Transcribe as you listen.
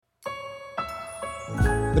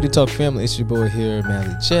Hoodie Talk family, it's your boy here,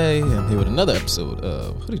 Mally J. I'm here with another episode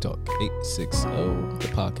of Hoodie Talk 860, the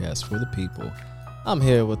podcast for the people. I'm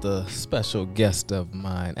here with a special guest of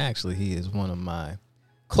mine. Actually, he is one of my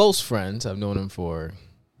close friends. I've known him for,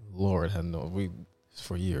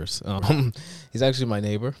 for years. He's actually my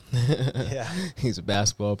neighbor. Yeah. He's a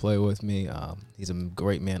basketball player with me. He's a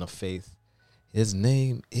great man of faith. His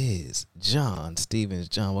name is Jon Stevens.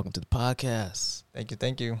 Jon, welcome to the podcast.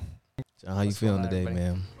 Thank you. Jon, how you feeling today,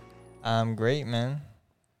 man? I'm great, man.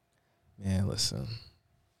 Man, listen,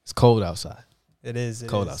 it's cold outside. It is.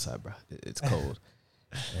 Cold outside, bro. It's cold.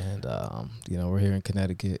 And, we're here in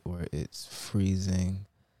Connecticut where it's freezing.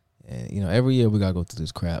 And, every year we got to go through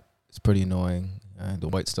this crap. It's pretty annoying. The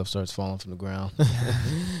white stuff starts falling from the ground.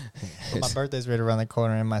 Well, my birthday's right around the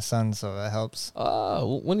corner and my son, so that helps.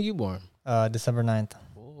 When are you born? December 9th.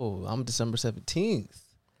 Oh, I'm December 17th.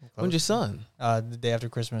 When's your son? The day after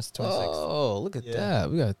Christmas, 26th. Oh, look at that.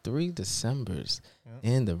 We got 3 Decembers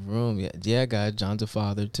in the room. Yeah, guys, Jon's a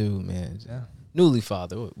father too, man. Yeah. Newly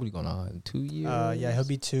father. What are you going on in 2 years? Yeah, he'll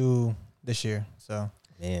be 2 this year, so.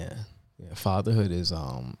 Man. Yeah, fatherhood is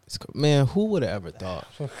man, who would have ever thought?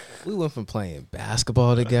 We went from playing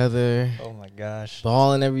basketball together. Oh my gosh.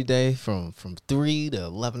 Balling every day from 3 to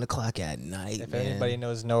 11 o'clock at night. If anybody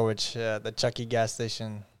knows Norwich, the Chucky gas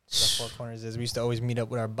station, the Four Corners is, we used to always meet up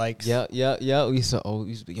with our bikes. Yeah. We used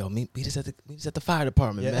to meet us at the fire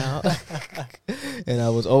department, man. And I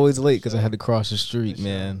was always late because I had to cross the street,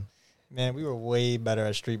 man. Man, we were way better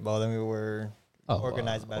at street ball than we were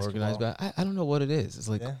organized basketball. I don't know what it is.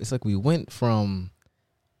 It's like we went from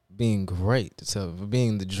being great to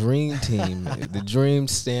being the dream team, the dream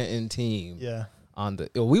Stanton team. Yeah.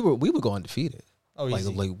 We would go undefeated. Oh,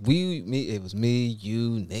 easy. It was me,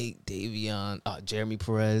 you, Nate, Davion, Jeremy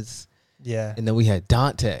Perez. Yeah. And then we had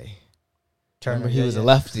Dante. Turner. Remember, he was a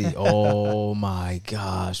lefty. Oh my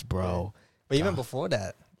gosh, bro. But even before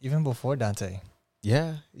Dante.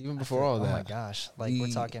 Yeah, even before all that. Oh my gosh. We're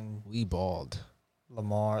talking. We balled.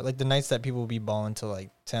 Lamar. The nights that people would be balling till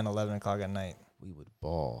 10, 11 o'clock at night. We would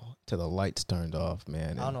ball till the lights turned off,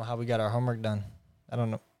 man. I don't know how we got our homework done. I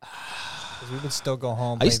don't know. 'Cause we would still go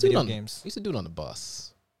home, play video games. We used to do it on the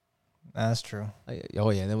bus. That's true. Oh,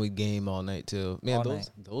 yeah, and then we game all night, too. Man, all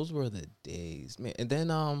those were the days, man. And then,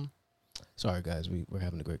 sorry, guys, we're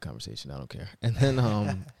having a great conversation. I don't care. And then,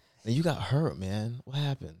 and you got hurt, man. What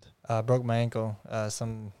happened? Broke my ankle.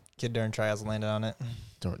 Some kid during tryouts landed on it.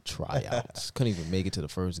 During tryouts. Couldn't even make it to the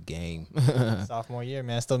first game. Sophomore year,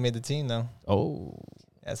 man. Still made the team, though. Oh.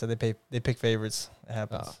 Yeah, so they pick favorites. It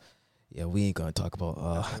happens. Yeah, we ain't going to talk about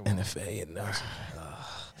NFA. And I'm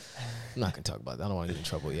not going to talk about that. I don't want to get in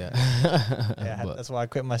trouble yet. Yeah, that's why I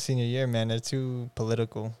quit my senior year, man. They're too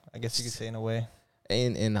political, I guess you could say, in a way.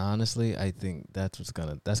 And honestly, I think that's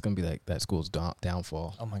gonna be like that school's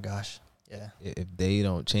downfall. Oh, my gosh. Yeah. If they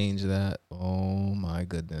don't change that, oh, my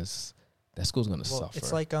goodness. That school's going to suffer.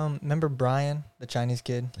 It's like, remember Brian, the Chinese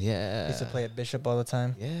kid? Yeah. He used to play at Bishop all the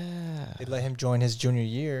time. Yeah. They let him join his junior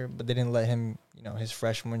year, but they didn't let him, his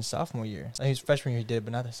freshman and sophomore year. His freshman year he did,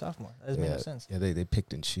 but not his sophomore. That doesn't make no sense. Yeah, they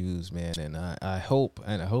picked and choose, man. And I hope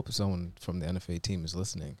someone from the NFA team is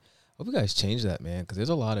listening. I hope you guys change that, man, because there's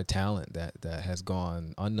a lot of talent that has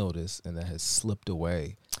gone unnoticed and that has slipped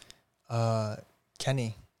away.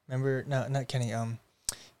 Kenny. Remember? No, not Kenny.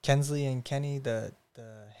 Kensley and Kenny, the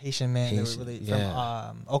Haitian man that were really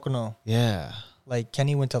from Okono. Yeah.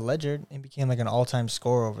 Kenny went to Ledyard and became an all-time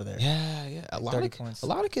scorer over there. Yeah. A lot of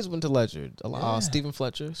kids went to Ledyard. Stephen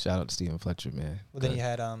Fletcher. Shout out to Stephen Fletcher, man. Well, then you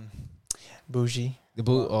had Bougie. Went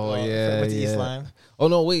to East Lyme. Oh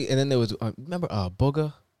no, wait. And then there was remember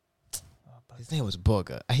Booga? His name was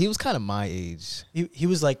Booga. He was kind of my age. He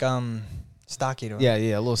was stocky, though. Yeah,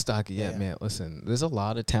 a little stocky. Yeah, man. Listen, there's a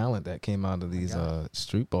lot of talent that came out of these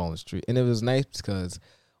street ball and street, and it was nice because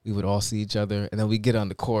we would all see each other, and then we get on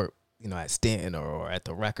the court, at Stanton or at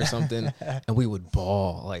the rec or something, and we would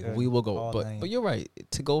ball. We will go. But you're right.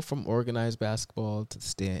 To go from organized basketball to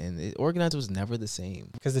Stanton, organized was never the same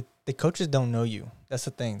because the coaches don't know you. That's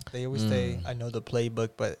the thing. They always say, "I know the playbook,"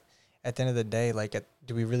 but at the end of the day,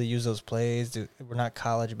 do we really use those plays? We're not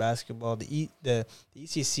college basketball. The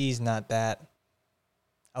ECC is not that,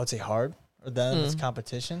 I would say, hard or that it's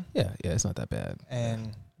competition. Yeah, it's not that bad.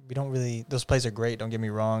 And we don't really. Those plays are great. Don't get me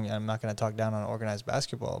wrong. I'm not going to talk down on organized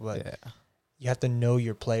basketball, but you have to know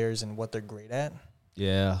your players and what they're great at.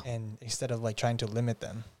 Yeah. And instead of trying to limit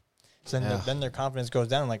them. So then their confidence goes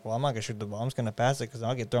down. Well, I'm not going to shoot the ball. I'm just going to pass it because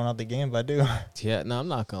I'll get thrown out the game if I do. Yeah, no, I'm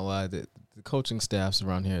not going to lie. The coaching staffs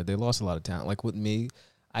around here, they lost a lot of talent. With me,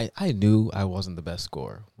 I knew I wasn't the best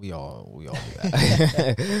scorer. We all knew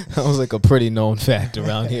that. That was like a pretty known fact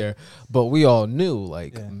around here. But we all knew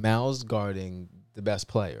like Mal's guarding the best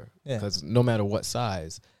player because no matter what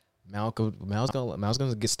size, Mal's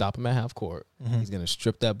gonna get stop him at half court. He's gonna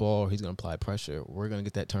strip that ball. He's gonna apply pressure. We're gonna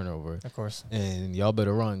get that turnover, of course. And y'all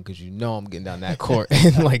better run because you know I'm getting down that court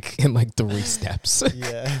in like 3 steps.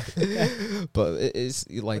 Yeah, but it's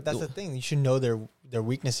like but that's the thing. You should know their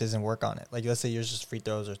weaknesses and work on it. Like let's say yours just free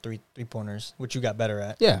throws or three pointers, which you got better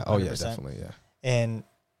at. Yeah. 100%. Oh yeah, definitely. Yeah. And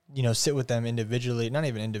sit with them individually. Not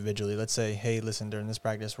even individually. Let's say, hey, listen, during this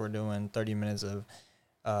practice, we're doing 30 minutes of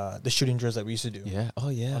the shooting drills that we used to do. Yeah. Oh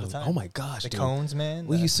yeah. Oh my gosh. The cones, man.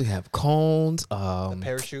 We used to have cones. The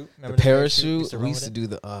parachute. Remember the parachute. We used to do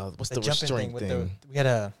the what's the restraint thing? We had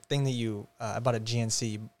a thing that you I bought at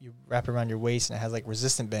GNC. You wrap it around your waist and it has like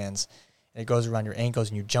resistant bands. And it goes around your ankles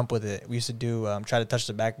and you jump with it. We used to do try to touch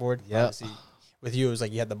the backboard. Yeah. With you, it was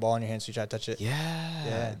like you had the ball in your hand, so you try to touch it.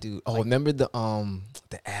 Yeah, dude. Oh, remember the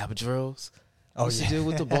ab drills? Oh, used to do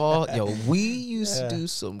with the ball. Yo, we used to do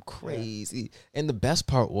some crazy. And the best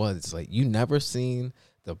part was like you never seen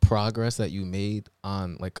the progress that you made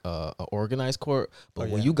on like a organized court, but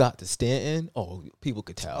when you got to Stanton, people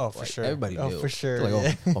could tell. Oh, for sure. Everybody knew. Oh, for sure.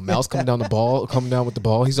 Like, Mal's coming down with the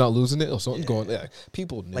ball. He's not losing it. Something's going. Yeah,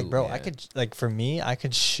 people knew. Like, bro, man. I could for me, I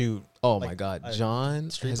could shoot. Oh my God, John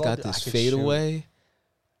has got this fadeaway.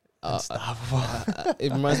 Unstoppable.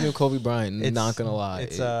 It reminds me of Kobe Bryant. Not gonna lie.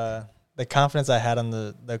 It's the confidence I had on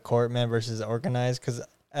the court, man, versus organized. Because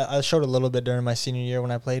I showed a little bit during my senior year when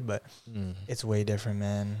I played, but it's way different,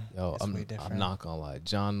 man. Yo, I'm not gonna lie.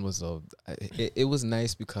 John was it was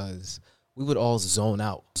nice because we would all zone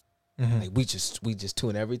out. Like we just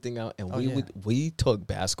tune everything out, and we took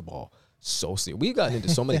basketball so serious. We got into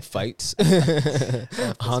so many fights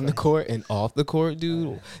on the court and off the court,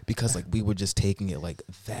 dude, because like we were just taking it like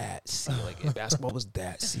that. Like basketball was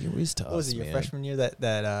that serious to us. What was it, man. your freshman year?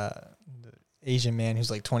 That Asian man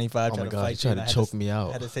who's like 25 tried to fight, tried to choke me out.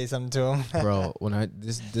 I had to say something to him, bro. When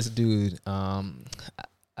this dude,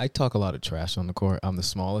 I talk a lot of trash on the court. I'm the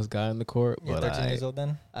smallest guy on the court. You're but 13 years old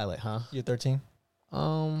then? You're 13? I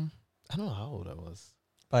don't know how old I was.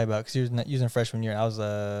 Probably about, because you was using freshman year. I was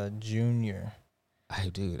a junior.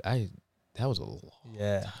 That was a long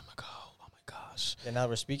time ago. Oh my gosh. Yeah, now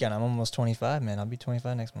we're speaking. I'm almost 25, man. I'll be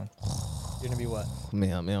 25 next month. You're gonna be what?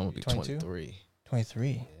 Man, I'm gonna be 23.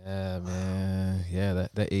 23. Yeah, man. Yeah,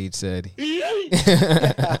 that age said. Man,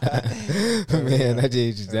 that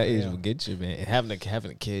age will get you, man. And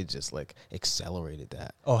having a kid just like accelerated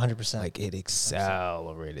that. Oh, 100%. Like it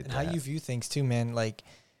accelerated and that. how you view things too, man. Like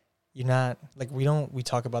you're not like we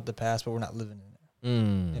talk about the past, but we're not living in it. You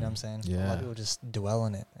know what I'm saying? Yeah. A lot of people just dwell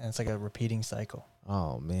in it, and it's like a repeating cycle.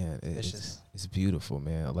 Oh man, it's beautiful,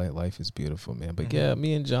 man. Like life is beautiful, man. But yeah,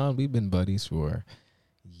 me and John, we've been buddies for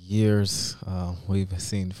years. We've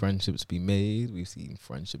seen friendships be made. We've seen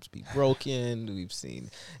friendships be broken. We've seen,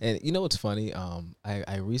 and you know what's funny?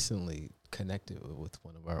 I recently connected with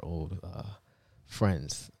one of our old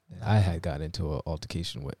friends that I had got into an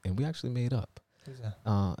altercation with, and we actually made up. Who's that?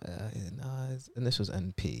 And this was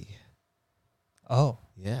NP. Oh,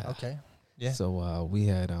 yeah. Okay. Yeah. So we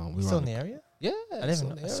had we were still in the area. Yeah, I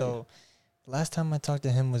didn't know. So last time I talked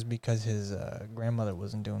to him was because his grandmother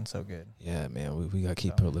wasn't doing so good. Yeah, man, we gotta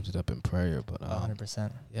keep her lifted up in prayer. But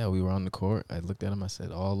 100%. Yeah, we were on the court. I looked at him. I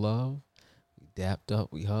said, "All love." We dapped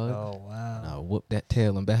up. We hugged. Oh wow! And I whooped that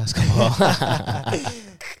tail in basketball.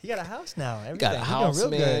 He got a house now. Everything. He got a house, real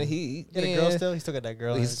man. Good. He got a girl still. He still got that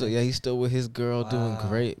girl. He's still with his girl, doing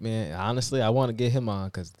great, man. Honestly, I want to get him on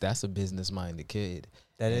because that's a business-minded kid.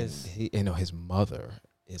 That is. His mother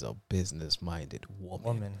is a business-minded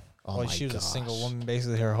woman. Oh she was a single woman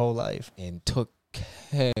basically her whole life and took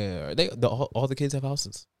care. All the kids have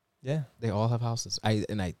houses. Yeah, they all have houses. I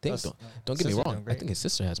think don't get me wrong. I think his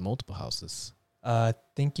sister has multiple houses. I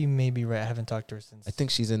think you may be right. I haven't talked to her since. I think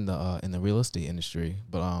she's in the real estate industry.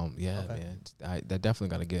 But man, I definitely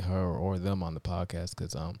got to get her or them on the podcast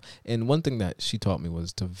because and one thing that she taught me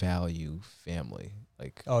was to value family.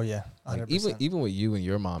 Like 100%. Like even with you and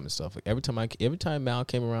your mom and stuff. Like every time Mal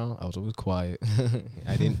came around, I was always quiet.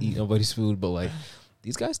 I didn't eat nobody's food, but like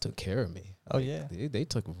these guys took care of me. Oh yeah, they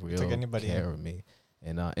took care of me,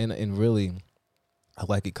 and really, I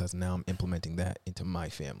like it because now I'm implementing that into my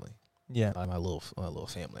family. Yeah, my little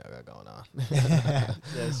family I got going on. Yeah,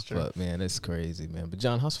 it's true. But man, it's crazy, man. But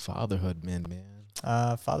John, how's fatherhood been,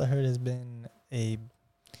 man? Fatherhood has been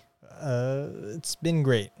it's been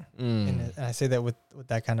great, and I say that with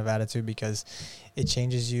that kind of attitude because it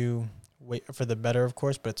changes you for the better, of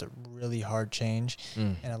course, but it's a really hard change,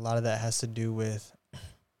 and a lot of that has to do with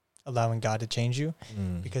allowing God to change you.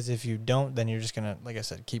 Because if you don't, then you're just going to, like I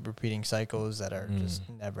said, keep repeating cycles that are just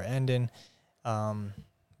never ending.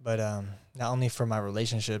 But not only for my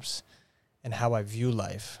relationships and how I view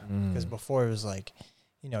life, because before it was like,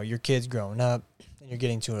 you know, your kid's growing up and you're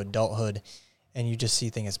getting to adulthood and you just see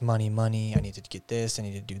things as money. I need to get this. I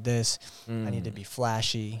need to do this. I need to be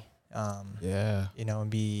flashy. You know, and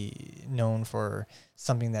be known for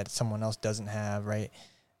something that someone else doesn't have, right?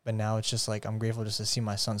 But now it's just like I'm grateful just to see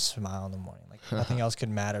my son smile in the morning. Like nothing else could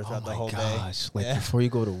matter throughout the whole day. Like before you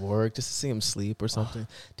go to work, just to see him sleep or something.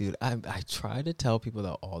 Dude, I try to tell people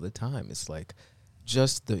that all the time. It's like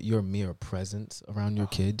just your mere presence around your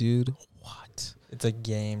kid, dude. What? It's a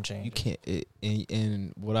game changer. You can't.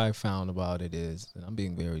 And what I found about it is, and I'm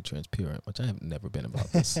being very transparent, which I have never been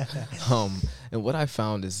about this. And what I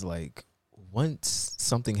found is like once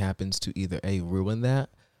something happens to either A, ruin that,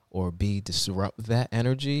 or B, disrupt that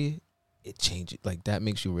energy, it changes. Like that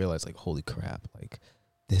makes you realize, like, holy crap, like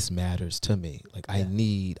this matters to me. Like I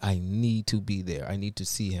need to be there. I need to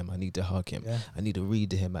see him. I need to hug him. I need to read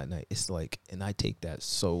to him at night. It's like, and I take that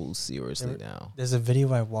so seriously now. There's a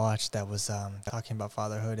video I watched that was talking about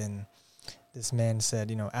fatherhood, and this man said,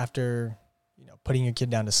 you know, after, you know, putting your kid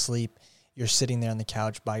down to sleep, you're sitting there on the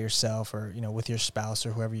couch by yourself, or, you know, with your spouse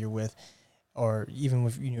or whoever you're with, or even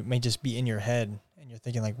with, you know, it may just be in your head, and you're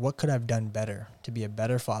thinking like, what could I have done better to be a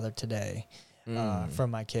better father today for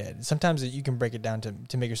my kid? Sometimes you can break it down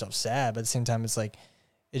to make yourself sad, but at the same time, it's like,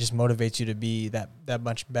 it just motivates you to be that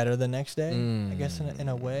much better the next day, I guess, in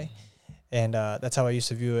a way. And that's how I used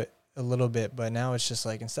to view it a little bit. But now it's just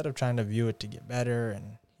like, instead of trying to view it to get better,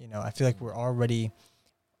 and, you know, I feel like we're already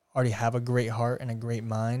have a great heart and a great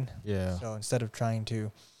mind. Yeah. So instead of trying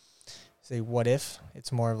to say what if,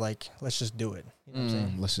 it's more of like, let's just do it. You know what I'm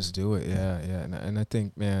saying? Let's just do it. Yeah. And I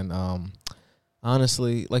think, man,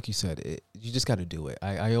 honestly, like you said, you just got to do it.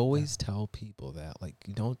 I always tell people that, like,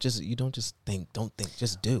 you don't just think,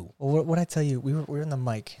 just do. Well, what I tell you, we were in the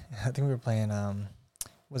mic. I think we were playing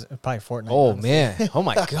was it probably Fortnite? Oh, honestly. Man. Oh,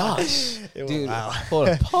 my gosh. Dude, wow. Hold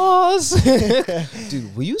on. Pause.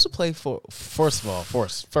 Dude, we used to play first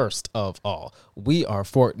of all, we are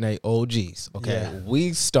Fortnite OGs, okay? Yeah.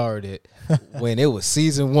 We started when it was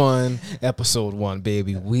season 1, episode 1,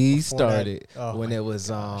 baby. We started when it was,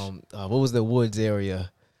 what was the woods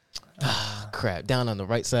area? Crap, down on the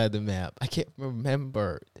right side of the map. I can't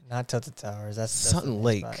remember. Not Tilted Towers. That's something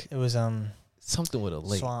lake. Spot. It was something with a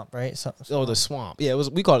lake. Swamp, right? Swamp. Oh, the swamp. Yeah, it was.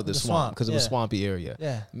 We called it the swamp because it was a swampy area.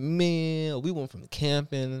 Yeah. Man, we went from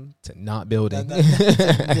camping to not building.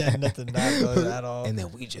 Nothing not building at all. And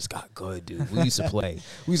then we just got good, dude. We used to play.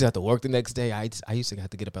 We used to have to work the next day. I used to have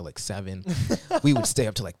to get up at like 7. We would stay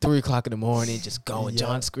up till like 3 o'clock in the morning, just going.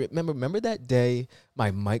 John script. Remember that day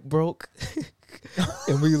my mic broke?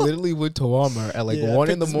 And we literally went to Walmart at like 1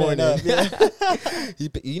 in the morning.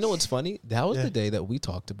 You know what's funny? That was the day that we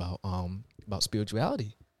talked about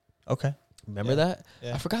spirituality. Okay. Remember that?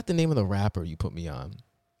 Yeah. I forgot the name of the rapper you put me on.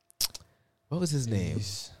 What was his name?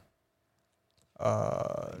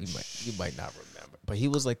 You might not remember. But he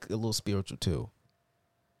was like a little spiritual too,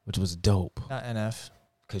 which was dope. Not NF.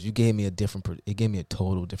 Because you gave me it gave me a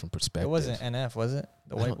total different perspective. It wasn't NF, was it?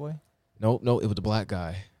 The white boy? No, it was the black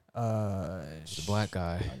guy. The black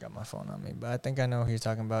guy. I got my phone on me, but I think I know who you're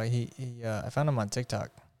talking about. I found him on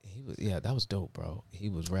TikTok. That was dope, bro. He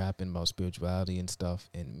was rapping about spirituality and stuff,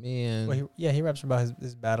 and man, he raps about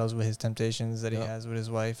his battles with his temptations that he has with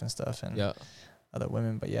his wife and stuff, and other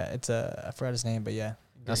women. But yeah, it's I forgot his name, but yeah,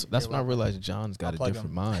 that's when I realized John's got a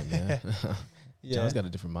different mind, man. John's got a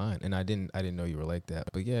different mind, and I didn't know you were like that.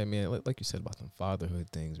 But yeah, man, like you said about some fatherhood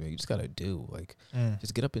things, man, you just gotta do, like,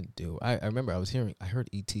 just get up and do. I remember I heard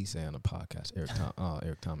E.T. say on a podcast,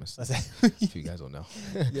 Eric Thomas. If you guys don't know,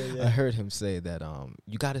 I heard him say that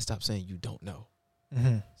you gotta stop saying you don't know.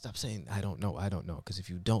 Stop saying I don't know, because if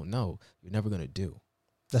you don't know, you're never gonna do.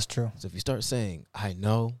 That's true. So if you start saying I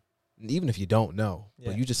know, even if you don't know,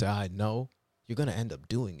 but you just say I know, you're gonna end up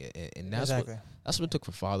doing it, and that's what it took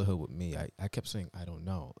for fatherhood with me. I kept saying I don't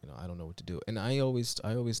know, I don't know what to do, and I always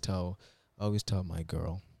tell my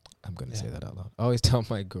girl, I'm gonna say that out loud. I always tell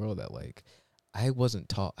my girl that, like, I wasn't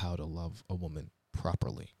taught how to love a woman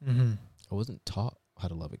properly. I wasn't taught how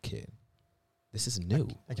to love a kid. This is new.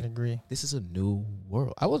 I can agree. This is a new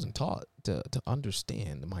world. I wasn't taught to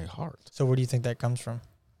understand my heart. So where do you think that comes from?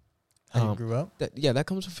 How you grew up? That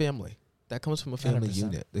comes from family. That comes from a family 100%.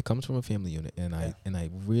 Unit. It comes from a family unit, and I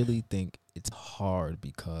really think it's hard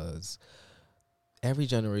because every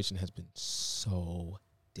generation has been so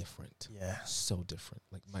different. Yeah. So different.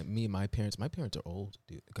 Like my parents are old,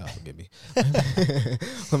 dude. God forgive me.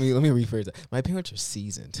 let me rephrase that. My parents are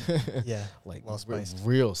seasoned. Yeah. Like well spiced.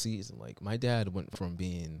 real seasoned. Like my dad went from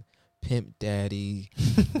being pimp daddy,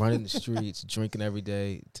 running the streets, drinking every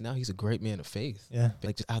day, to now he's a great man of faith. Yeah.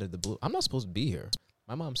 Like just out of the blue. I'm not supposed to be here.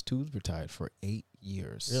 My mom's tubes retired for 8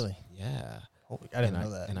 years. Really? Yeah. Holy, I didn't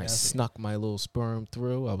know that. And I snuck my little sperm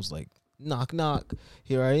through. I was like, knock, knock.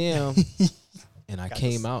 Here I am. And I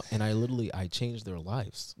came out, and I changed their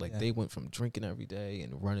lives. Like, they went from drinking every day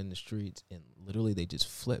and running the streets, and literally they just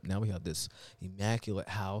flipped. Now we have this immaculate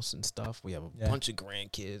house and stuff. We have a bunch of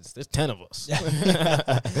grandkids. There's 10 of us.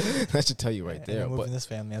 That should tell you right there. But in this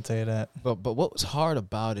family, I'll tell you that. But what was hard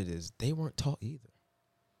about it is they weren't taught either.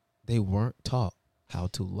 They weren't taught how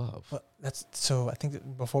to love. Well, that's so. I think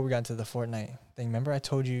that before we got into the Fortnite thing, remember I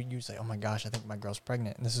told you was like, "Oh my gosh, I think my girl's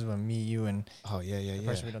pregnant." And this is when me, you, and the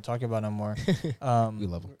person we don't talk about no more. We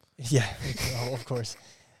love him. Yeah, of course.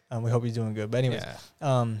 We hope he's doing good. But anyways,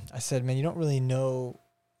 I said, man, you don't really know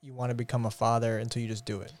you want to become a father until you just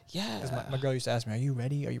do it. Yeah. Because my girl used to ask me, "Are you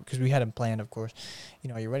ready? Are you?" Because we had him planned, of course.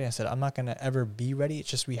 Are you ready? I said, I'm not gonna ever be ready. It's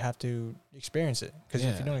just we have to experience it. Because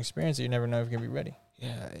if you don't experience it, you never know if you're gonna be ready.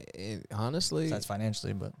 Yeah, honestly. That's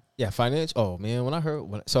financially, but. Yeah, financial. Oh, man, when I heard.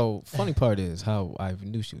 So, funny part is how I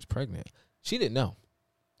knew she was pregnant. She didn't know.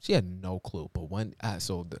 She had no clue. But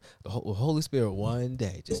the Holy Spirit one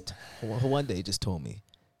day just told me,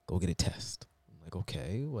 go get a test. I'm like,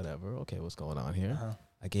 okay, whatever. Okay, what's going on here? Uh-huh.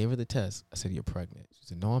 I gave her the test. I said, you're pregnant. She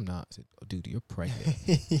said, no, I'm not. I said, oh, dude, you're pregnant.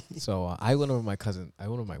 So, I went over to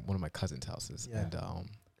one of my cousin's houses. Yeah. And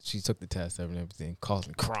she took the test and everything, calls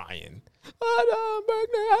me crying. Oh, no, I'm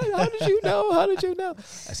pregnant. How did you know? How did you know?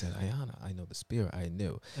 I said, Ayana, I know the spirit. I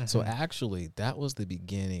knew. Mm-hmm. So actually, that was the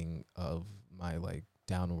beginning of my like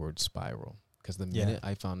downward spiral. Because the minute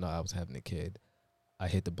I found out I was having a kid, I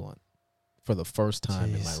hit the blunt for the first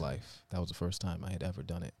time in my life. That was the first time I had ever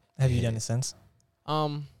done it. Have you done it since?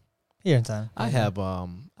 Here in time. I have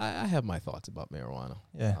my thoughts about marijuana.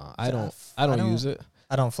 Yeah. I don't use it.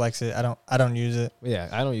 I don't flex it. I don't use it. Yeah,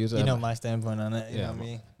 I don't use it. You know my standpoint on it. You know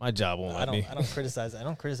me. My job won't let me. I don't criticize. I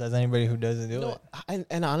don't criticize anybody who doesn't do it.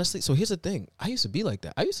 And honestly, so here's the thing. I used to be like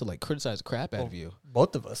that. I used to like criticize the crap out of you.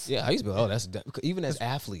 Both of us. Yeah, I used to be like, that's even as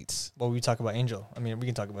athletes. Well, we talk about Angel. I mean, we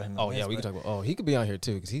can talk about him. Oh, yeah, we can talk about. Oh, he could be on here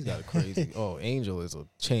too because he's got a crazy. Angel is a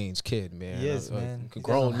changed kid, man. He is, man.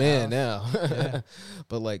 Grown man now. Yeah.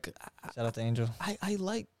 But like, shout out to Angel.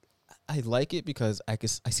 I like it because I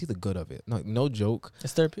see the good of it. No joke.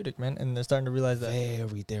 It's therapeutic, man, and they're starting to realize that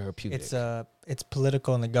very therapeutic. It's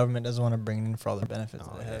political, and the government doesn't want to bring it in for all the benefits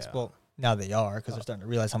it has. Yeah. Well, now they are because they're starting to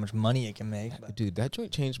realize how much money it can make. But. Dude, that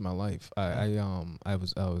joint changed my life. I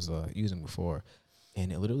was using before,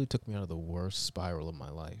 and it literally took me out of the worst spiral of my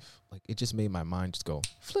life. Like it just made my mind just go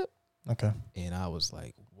flip. Okay. And I was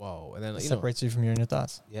like, whoa. And then it separates you from your inner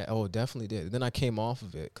thoughts. Yeah. Oh, it definitely did. And then I came off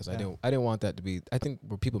of it because I didn't want that to be. I think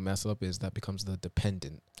where people mess up is that becomes the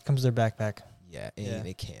dependent. It becomes their backpack. Yeah, and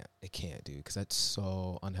it can't, dude, because that's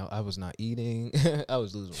so unhealthy. I was not eating. I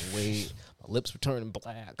was losing weight. My lips were turning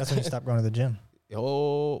black. That's when you stopped going to the gym.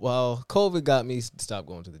 Oh, well, COVID got me to stop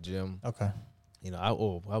going to the gym. Okay. I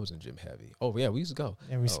was in gym heavy. Oh, yeah, we used to go.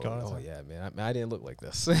 Yeah, we used to go. Oh, yeah, man. I didn't look like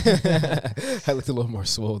this. I looked a little more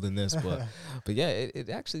swole than this, but yeah, it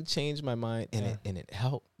actually changed my mind, and it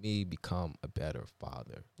helped me become a better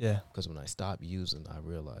father. Yeah. Because when I stopped using, I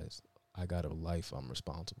realized I got a life I'm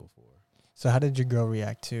responsible for. So how did your girl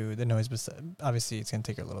react to the noise? Obviously, it's going to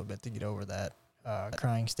take her a little bit to get over that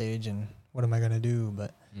crying stage and what am I going to do?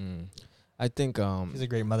 But I think she's a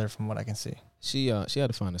great mother from what I can see. She had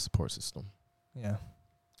to find a support system. Yeah.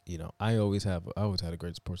 I always had a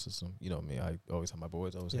great support system. You know me. I always have my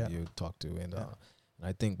boys. I always have you to talk to. And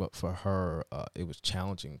I think, but for her, it was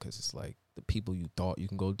challenging because it's like the people you thought you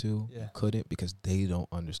can go to couldn't because they don't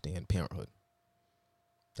understand parenthood.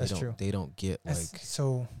 That's true. They don't get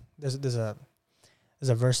so. There's a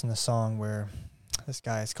verse in the song where this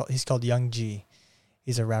guy he's called Young G.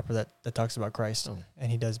 He's a rapper that talks about Christ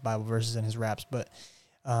and he does Bible verses in his raps. But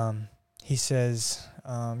he says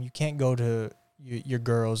you can't go to your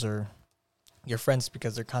girls or your friends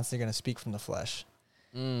because they're constantly going to speak from the flesh.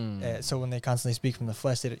 So when they constantly speak from the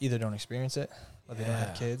flesh, they either don't experience it or they don't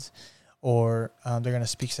have kids. Or they're going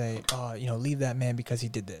to say, oh, leave that man because he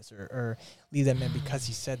did this or leave that man because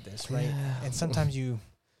he said this, right? Yeah. And sometimes you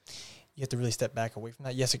have to really step back away from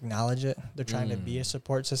that. Yes, acknowledge it. They're trying to be a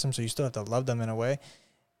support system, so you still have to love them in a way.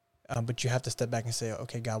 But you have to step back and say,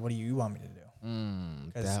 okay, God, what do you want me to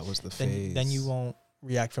do? That was the phase. Then you won't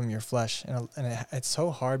react from your flesh. And it's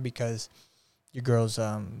so hard because Your girl's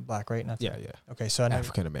black, right? Not Yeah, yeah. Okay, so I know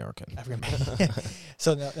African American.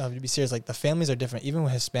 So no, to be serious, like the families are different. Even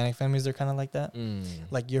with Hispanic families, they're kind of like that.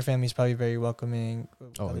 Like your family's probably very welcoming.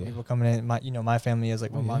 Other people coming in. My family is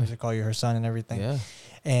like, my mom used to call you her son and everything. Yeah.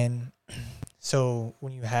 And so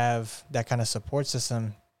when you have that kind of support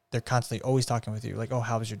system, they're constantly always talking with you, like, oh,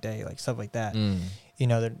 how was your day, like stuff like that. You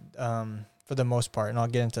know, that for the most part, and I'll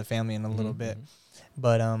get into family in a little bit,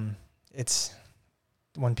 but it's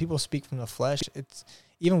when people speak from the flesh, it's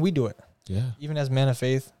even we do it. Yeah. Even as man of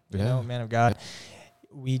faith, you know, man of God,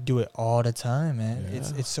 we do it all the time, man. Yeah.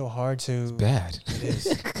 It's so hard to. It's bad. It is.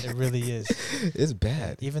 It really is. It's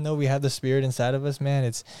bad. Even though we have the spirit inside of us, man,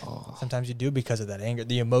 it's sometimes you do because of that anger,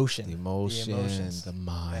 the emotion, the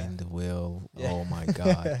mind, the will. Yeah. Oh my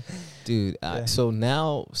God, dude. So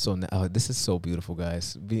now, this is so beautiful,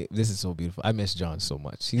 guys. This is so beautiful. I miss Jon so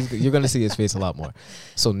much. You're gonna see his face a lot more.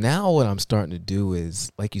 So now, what I'm starting to do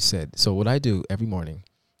is, like you said. So what I do every morning,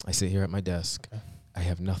 I sit here at my desk. Okay. I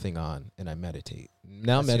have nothing on and I meditate.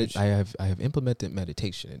 Now I have implemented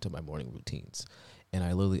meditation into my morning routines, and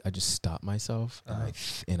I just stop myself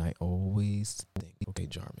and I always think, okay,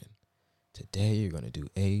 Jarman, today you're gonna do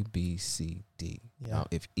A, B, C, D. Yeah. Now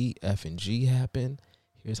if E, F, and G happen,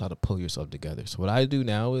 here's how to pull yourself together. So what I do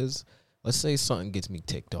now is, let's say something gets me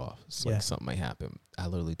ticked off. It's like something might happen. I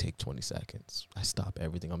literally take 20 seconds. I stop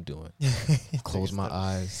everything I'm doing, close my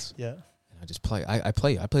eyes. Yeah. I just play. I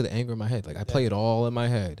play the anger in my head. Like I play it all in my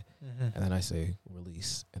head, and then I say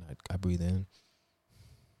release, and I breathe in,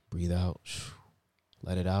 breathe out,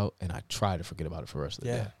 let it out, and I try to forget about it for the rest of the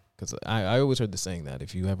day. Because I always heard the saying that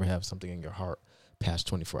if you ever have something in your heart past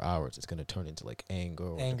 24 hours, it's gonna turn into like anger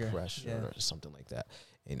or depression or something like that.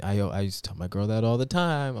 And I used to tell my girl that all the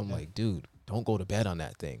time. I'm like, dude, don't go to bed on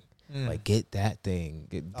that thing. Like get that thing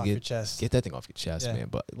off your chest. Get that thing off your chest, man.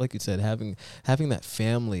 But like you said, having that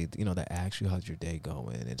family, you know, that asks you how's your day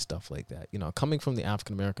going and stuff like that. You know, coming from the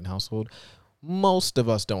African American household, most of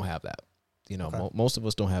us don't have that. You know, most of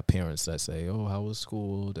us don't have parents that say, "Oh, how was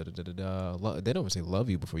school?" Da da da da da. They don't even say "love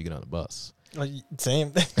you" before you get on the bus.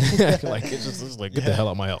 Same. Like it's like get the hell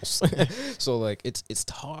out of my house. So like it's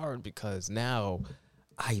hard because now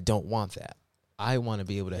I don't want that. I want to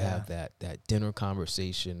be able to have that dinner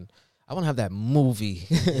conversation. I want to have that movie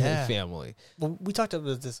family. Well, we talked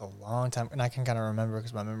about this a long time, and I can kind of remember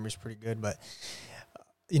because my memory is pretty good. But,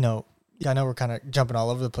 you know, I know we're kind of jumping all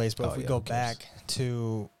over the place, but if we go back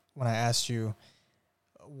to when I asked you,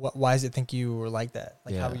 why does it think you were like that?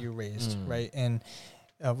 Like, how were you raised, right? And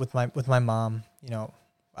with my mom, you know,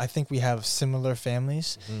 I think we have similar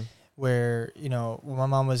families. Where, you know, when my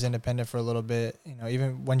mom was independent for a little bit, you know,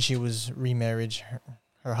 even when she was remarried,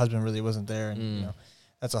 her husband really wasn't there. And, you know,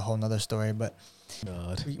 that's a whole nother story. But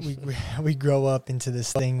we grow up into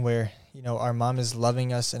this thing where, you know, our mom is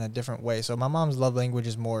loving us in a different way. So my mom's love language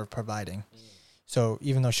is more of providing. So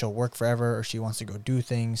even though she'll work forever or she wants to go do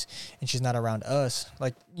things and she's not around us,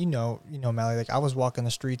 like, you know, Mally, like I was walking the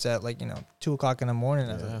streets at like, you know, 2:00 in the morning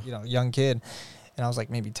as a, you know, young kid. And I was like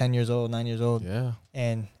maybe 10 years old, 9 years old. Yeah.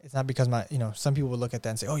 And it's not because you know, some people would look at that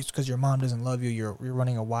and say, oh, it's because your mom doesn't love you. You're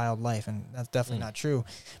running a wild life. And that's definitely not true.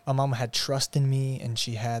 My mom had trust in me, and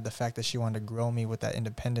she had the fact that she wanted to grow me with that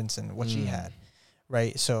independence and what she had.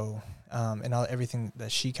 Right. So, and everything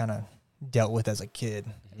that she kind of dealt with as a kid.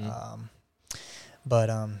 But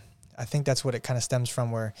I think that's what it kind of stems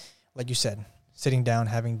from, where, like you said, sitting down,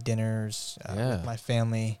 having dinners with my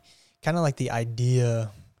family, kind of like the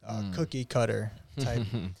idea cookie cutter type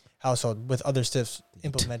household with other stuff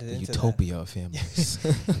implemented into utopia of families.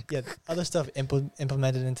 Other stuff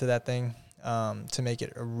implemented into that thing to make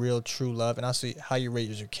it a real true love, and also how you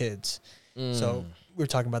raise your kids. So we were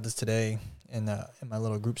talking about this today in my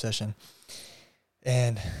little group session,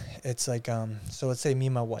 and it's like so let's say me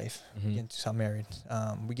and my wife I'm married,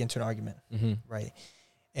 we get into an argument, right?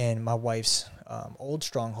 And my wife's old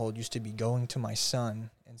stronghold used to be going to my son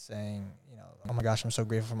and saying, you know, oh my gosh, I'm so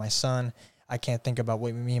grateful for my son. I can't think about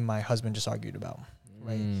what me and my husband just argued about,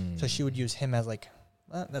 right? So she would use him as like,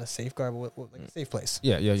 not a safeguard, but like a safe place.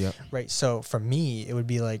 Yeah. Right. So for me, it would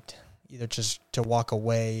be like either just to walk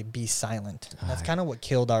away, be silent. That's kind of what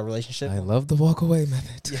killed our relationship. I love the walk away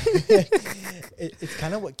method. It's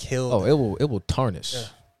kind of what killed. Oh, it will tarnish.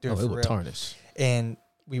 Dude, it will tarnish. And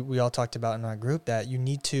we all talked about in our group that you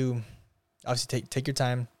need to obviously take your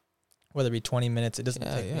time, whether it be 20 minutes, it doesn't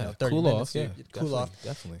take 30 cool minutes. Off, cool off,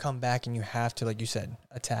 definitely. Come back, and you have to, like you said,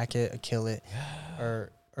 attack it, kill it,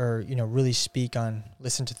 or you know, really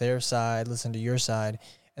listen to their side, listen to your side,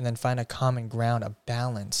 and then find a common ground, a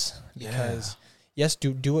balance. Because yes,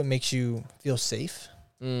 do what makes you feel safe,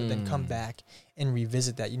 but then come back and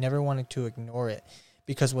revisit that. You never wanted to ignore it,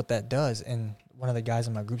 because what that does, and one of the guys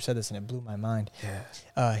in my group said this, and it blew my mind.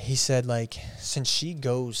 Yeah. He said, like, since she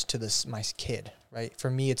goes to my kid, right? For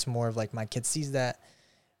me, it's more of like my kid sees that,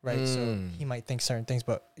 right? So he might think certain things,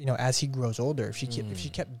 but you know, as he grows older, if she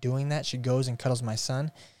kept doing that, she goes and cuddles my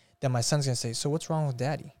son, then my son's gonna say, so what's wrong with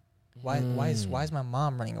daddy? Why is my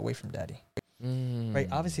mom running away from daddy? Right?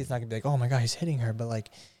 Obviously, it's not gonna be like, oh my God, he's hitting her, but like,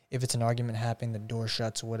 if it's an argument happening, the door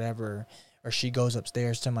shuts, whatever, or she goes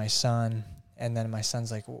upstairs to my son, and then my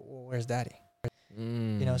son's like, well, where's daddy?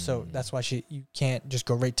 You know, so that's why you can't just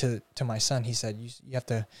go right to my son. He said you have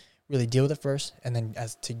to really deal with it first, and then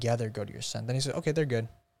as together go to your son. Then he said, okay, they're good.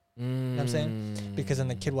 You know what I'm saying? Because then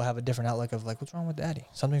the kid will have a different outlook of like, what's wrong with daddy?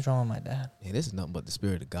 Something's wrong with my dad. Man, this is nothing but the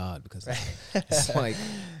spirit of God, because it's like,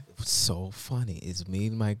 what's so funny is me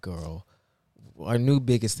and my girl, our new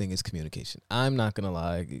biggest thing is communication. I'm not going to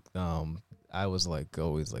lie. I was like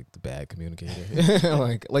always like the bad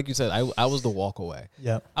communicator. like you said, I was the walk away.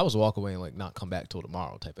 Yeah. I was walk away and like not come back till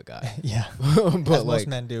tomorrow type of guy. Yeah. But as like, most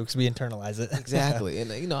men do, because we internalize it. Exactly.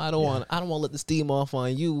 And you know, I don't want to let the steam off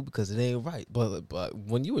on you because it ain't right. But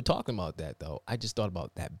when you were talking about that though, I just thought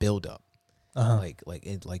about that build up. Like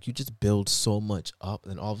you just build so much up,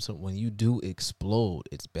 and all of a sudden when you do explode,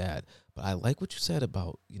 it's bad. But I like what you said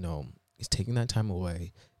about, you know, it's taking that time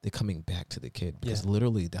away. They're coming back to the kid, because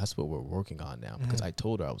literally that's what we're working on now. Because I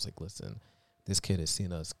told her, I was like, listen, this kid has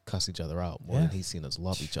seen us cuss each other out more than he's seen us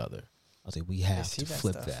love each other. I was like, we have to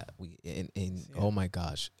flip that. Oh my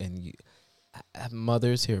gosh. And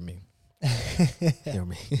mothers, hear me. Hear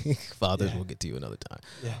me. Fathers, we'll get to you another time.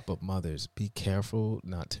 Yeah. But mothers, be careful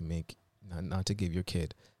not to give your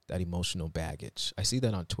kid that emotional baggage. I see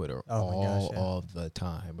that on Twitter all the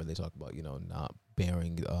time, where they talk about, you know, not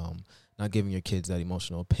giving your kids that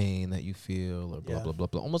emotional pain that you feel, or blah, blah, blah,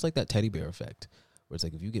 blah. Almost like that teddy bear effect, where it's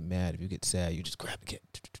like, if you get mad, if you get sad, you just grab the kid.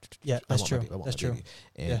 Yeah, that's true. That's true.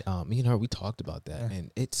 And me and her, we talked about that,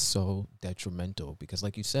 and it's so detrimental, because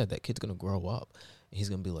like you said, that kid's going to grow up, and he's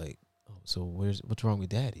going to be like, oh, so what's wrong with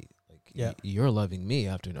daddy? Like, you're loving me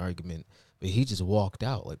after an argument, but he just walked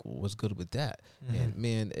out. Like, what's good with that? And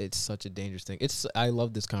man, it's such a dangerous thing. I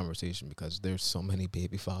love this conversation, because there's so many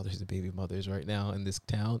baby fathers and baby mothers right now in this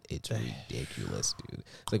town. It's ridiculous, dude.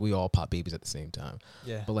 It's like we all pop babies at the same time.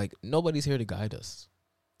 Yeah. But like, nobody's here to guide us.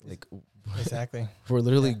 Like, exactly. We're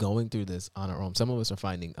literally going through this on our own. Some of us are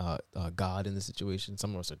finding God in the situation.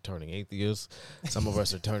 Some of us are turning atheists. Some of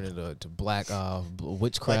us are turning to black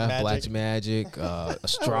witchcraft, black magic,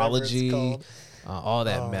 astrology. All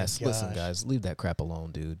that mess. Gosh. Listen, guys, leave that crap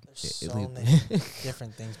alone, dude. There's so many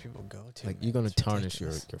different things people go to. Like, you're gonna tarnish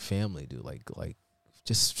your family, dude. Like,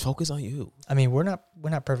 just focus on you. I mean, we're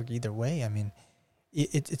not perfect either way. I mean,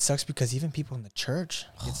 it sucks, because even people in the church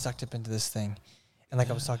get sucked up into this thing. And like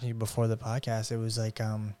I was talking to you before the podcast, it was like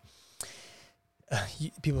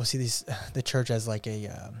people see the church as like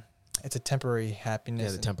it's a temporary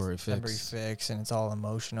happiness. Yeah, the temporary fix, and it's all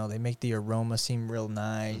emotional. They make the aroma seem real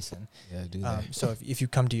nice, and do that. So if you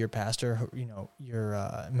come to your pastor, you know, your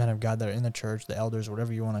men of God that are in the church, the elders,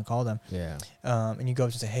 whatever you want to call them, and you go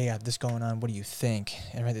up and say, "Hey, I have this going on. What do you think?"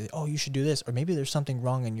 And they say, "Oh, you should do this," or maybe there's something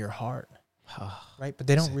wrong in your heart, right? But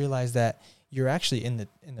they don't realize that you're actually in the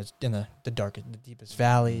darkest, the deepest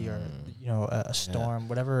valley, or you know, a storm,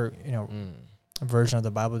 whatever, you know, version of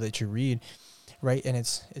the Bible that you read, right? And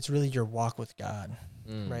it's really your walk with God,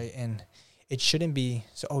 right? And it shouldn't be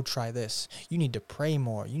so, oh, try this. You need to pray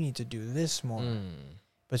more. You need to do this more.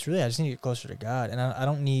 But it's really, I just need to get closer to God, and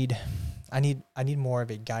I need more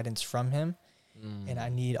of a guidance from Him, and I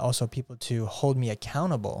need also people to hold me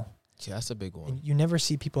accountable. Yeah, that's a big one. And you never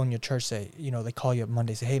see people in your church say, you know, they call you up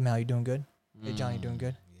Monday, say, "Hey, Mal, you doing good? Hey, John, you doing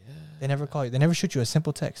good?" Yeah. They never call you. They never shoot you a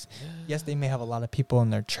simple text. Yeah. Yes, they may have a lot of people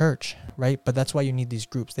in their church, right? But that's why you need these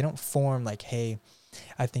groups. They don't form like, "Hey,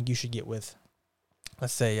 I think you should get with,"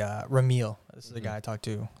 let's say, Ramil. This is the guy I talk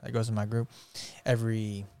to that goes in my group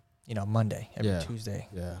every, you know, Monday, every Tuesday.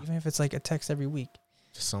 Yeah. Even if it's like a text every week.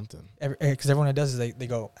 Just something. Because everyone that does is they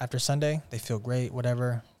go after Sunday, they feel great,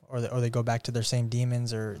 whatever, or they go back to their same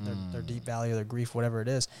demons or their deep valley or their grief, whatever it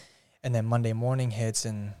is. And then Monday morning hits,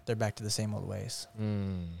 and they're back to the same old ways.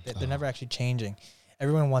 They're never actually changing.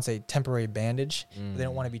 Everyone wants a temporary bandage, but they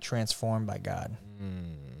don't want to be transformed by God.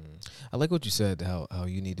 I like what you said, how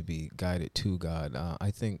you need to be guided to God. I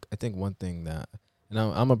think one thing that, and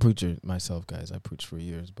I'm a preacher myself, guys. I preached for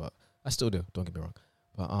years, but I still do. Don't get me wrong.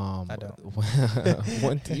 But I don't.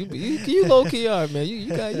 One thing, you low key are, man.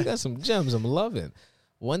 You got some gems I'm loving.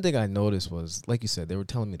 One thing I noticed was, like you said, they were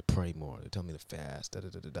telling me to pray more. They're telling me to fast.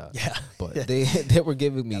 Yeah. But Yeah. they were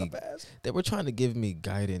giving me, Gotta fast. they were trying to give me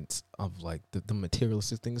guidance of like the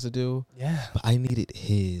materialistic things to do. Yeah. But I needed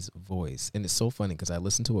his voice, and it's so funny because I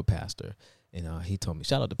listened to a pastor, and he told me,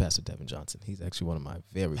 shout out to Pastor Devin Johnson. He's actually one of my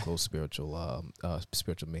very close spiritual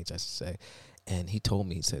mates, I should say. And he told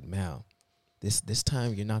me, he said, Mal, this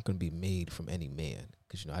time you're not going to be made from any man.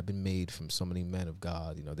 Because, I've been made from so many men of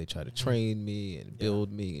God. They try to train me and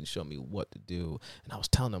build me and show me what to do. And I was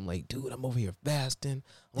telling them, like, dude, I'm over here fasting.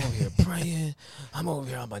 I'm over here praying. I'm over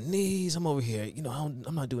here on my knees. I'm over here, I'm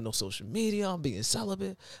not doing no social media. I'm being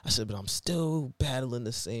celibate. I said, but I'm still battling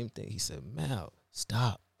the same thing. He said, Mal,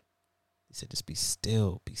 stop. He said, just be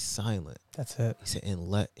still, be silent. That's it. He said, and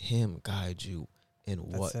let him guide you in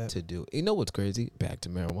what to do. You know what's crazy? Back to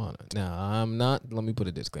marijuana. Now, let me put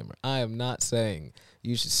a disclaimer. I am not saying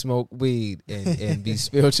you should smoke weed and be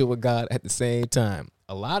spiritual with God at the same time.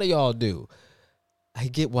 A lot of y'all do. I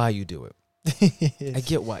get why you do it. I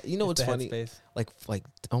get why. You know what's funny? Like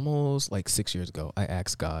almost like 6 years ago, I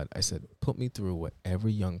asked God, I said, put me through what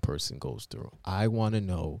every young person goes through. I want to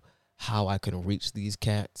know how I can reach these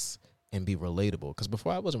cats and be relatable, because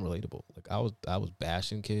before I wasn't relatable. Like I was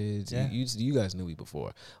bashing kids. Yeah. You guys knew me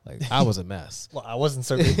before. Like I was a mess. Well, I wasn't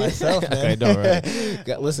so good myself, man. I know,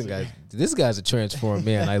 right? Listen, guys, this guy's a transformed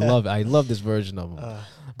man. I love this version of him.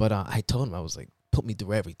 But I told him, I was like, put me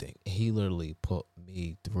through everything. And he literally put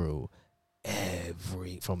me through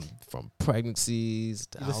from pregnancies.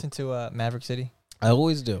 You listen to Maverick City? I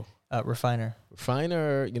always do. Refiner,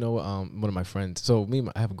 one of my friends. So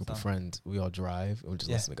I have a group of friends. We all drive and we just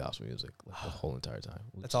listen to gospel music like the whole entire time.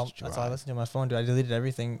 That's all I listen to on my phone, dude. I deleted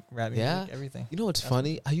everything, rap music, everything. You know what's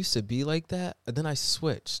funny? I used to be like that, and then I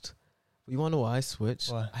switched. You want to know why I switched?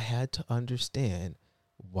 What? I had to understand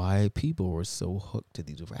why people were so hooked to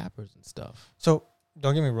these rappers and stuff. So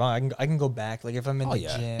don't get me wrong. I can go back. Like if I'm in the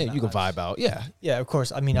gym, yeah, you can vibe out. Yeah, of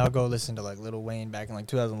course. I mean, I'll go listen to like Lil Wayne back in like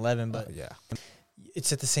 2011, but yeah.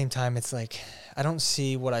 It's at the same time, it's like, I don't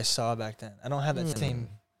see what I saw back then. I don't have that same,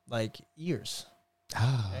 like, ears.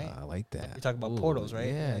 Right? I like that. You talk about portals, right?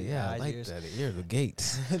 Yeah, I like that. The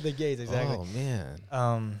gates. The gates, exactly. Oh,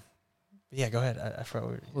 man. Yeah, go ahead. I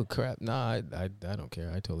forgot. Well, crap. No, I don't care.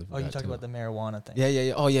 I totally forgot. Oh, you talked about the marijuana thing.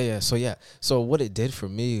 Yeah. Oh, yeah. So what it did for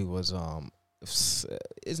me was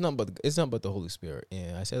it's not but the Holy Spirit,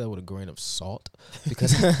 and I say that with a grain of salt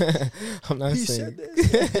because I'm not saying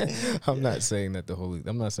I'm not saying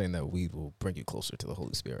that weed will bring you closer to the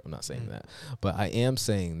Holy Spirit. I'm not saying that, but I am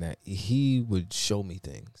saying that He would show me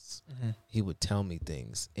things. He would tell me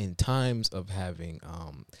things in times of having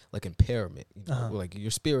like impairment. Like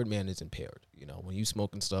your spirit man is impaired. When you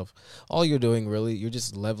smoke and stuff, all you're doing really, you're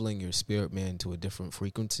just leveling your spirit man to a different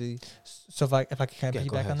frequency. So if I can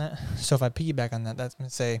piggyback on that. So if I piggyback on that, that's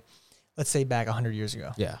let's say back 100 years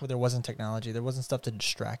ago, where there wasn't technology, there wasn't stuff to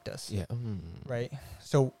distract us. Yeah. Right.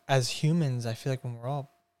 So as humans, I feel like when we're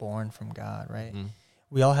all born from God, right,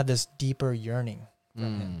 we all have this deeper yearning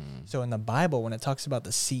from Him. So in the Bible, when it talks about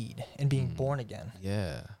the seed and being born again,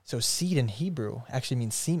 so seed in Hebrew actually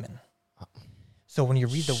means semen. So when you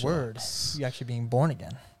read the word, you're actually being born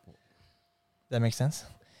again. That makes sense?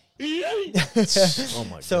 Oh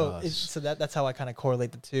my gosh. So that's how I kind of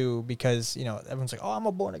correlate the two, because everyone's like, oh, I'm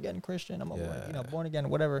a born again Christian, I'm a born again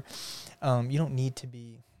whatever. You don't need to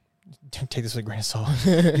be, take this with a grain of salt.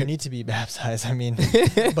 You need to be baptized. I mean,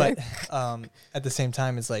 but at the same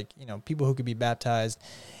time, it's like people who could be baptized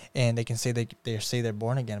and they can say they're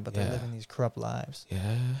born again, but they're living these corrupt lives.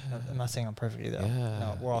 I'm not saying I'm perfect either.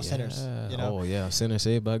 No, we're all sinners. Oh yeah, sinner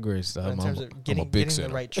saved by grace. In terms of getting the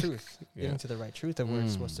right truth, getting to the right truth of where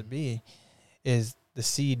it's supposed to be, is the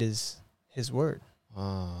seed is His word.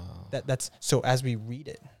 That's so as we read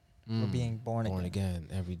it, we're being born again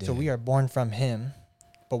every day. So we are born from Him,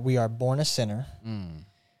 but we are born a sinner.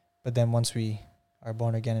 But then once we are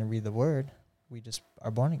born again and read the word, we just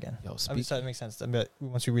are born again. So that makes sense.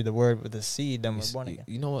 Once we read the word with the seed, then we're born again.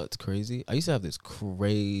 You know what's crazy? I used to have this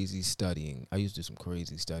crazy studying. I used to do some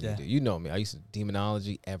crazy studying. Yeah. You know me. I used to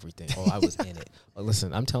demonology, everything. Oh, I was in it.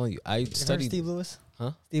 Listen, I'm telling you, I studied. Steve Lewis?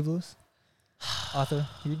 Huh? Steve Lewis? Author?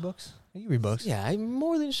 You read books? You read books? Yeah, I'm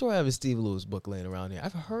more than sure I have a Steve Lewis book laying around here.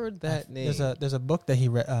 I've heard that name. There's a book that he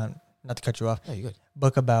read. Not to cut you off. Yeah, you're good.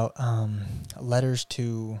 Book about letters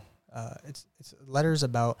to. It's letters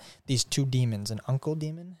about these two demons, an uncle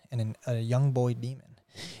demon and a young boy demon,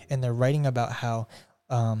 and they're writing about how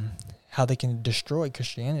they can destroy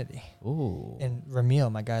Christianity. Ooh. And Ramil,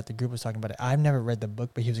 my guy at the group, was talking about it. I've never read the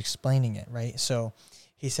book, but he was explaining it, right? So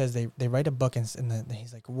he says they write a book, and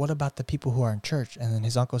he's like, what about the people who are in church? And then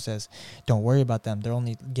his uncle says, don't worry about them. They're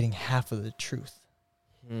only getting half of the truth.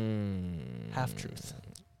 Half truth.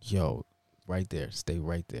 Yo, right there. Stay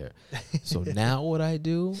right there. So now what I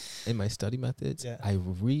do in my study methods, I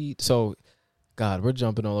read. So, God, we're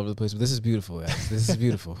jumping all over the place, but this is beautiful, guys. This is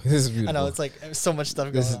beautiful. This is beautiful. I know, it's like so much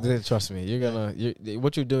stuff going on. Trust me,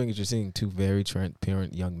 what you're doing is you're seeing two very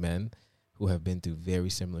transparent young men who have been through very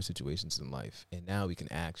similar situations in life, and now we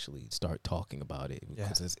can actually start talking about it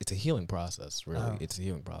because it's a healing process. Really, it's a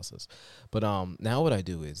healing process. But now what I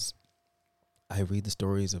do is I read the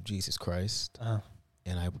stories of Jesus Christ,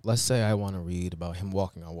 and let's say I want to read about him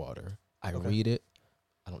walking on water. I read it.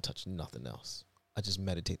 I don't touch nothing else. I just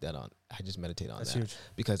meditate on That's that huge.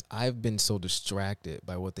 because I've been so distracted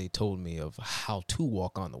by what they told me of how to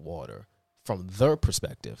walk on the water from their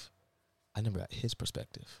perspective. I never got his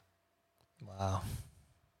perspective. Wow.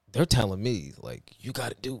 They're telling me, like, you got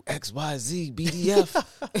to do X, Y, Z, BDF.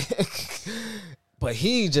 But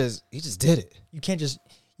he just did it. You can't just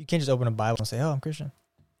open a Bible and say, "Oh, I'm Christian."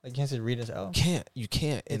 Like, you can't just read it and say, "Oh." You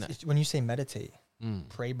can't. It's when you say meditate,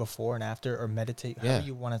 pray before and after, or meditate, however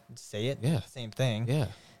you want to say it. Yeah. Same thing. Yeah.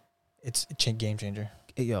 It's a game changer.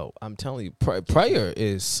 Hey, yo, I'm telling you, prayer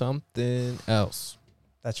is something else.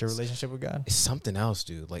 That's your relationship with God? It's something else,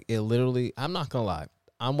 dude. Like, it literally, I'm not going to lie.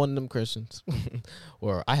 I'm one of them Christians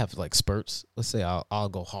or I have like spurts. Let's say I'll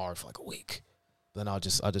go hard for like a week. Then I'll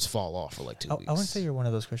just fall off for like 2 weeks. I wouldn't say you're one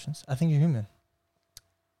of those Christians. I think you're human.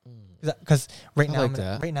 Because right now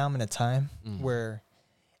I'm in a time where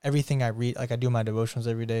everything I read, like I do my devotions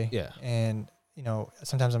every day. Yeah. And,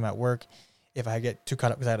 sometimes I'm at work. If I get too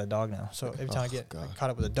caught up, because I had a dog now. So every time I get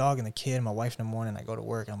caught up with a dog and the kid and my wife in the morning, I go to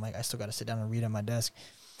work and I'm like, I still got to sit down and read at my desk.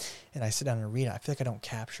 And I sit down and read it. I feel like I don't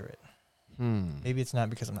capture it. Maybe it's not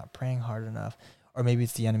because I'm not praying hard enough, or maybe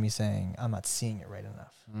it's the enemy saying I'm not seeing it right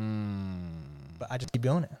enough. But I just keep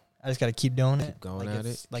doing it. I just got to keep doing it. Keep going at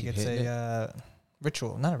it. Like it's a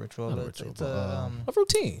ritual, not a ritual. It's a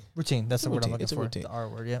routine. Routine. That's the word I'm looking for. Routine. The R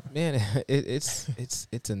word. Yeah. Man, it's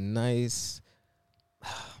a nice.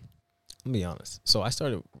 Let me be honest. So I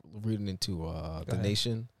started reading into the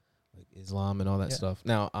nation, like Islam and all that stuff.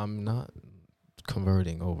 Now I'm not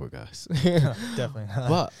converting over, guys. Definitely not.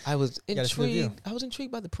 But I was intrigued. I was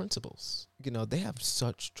intrigued by the principles. They have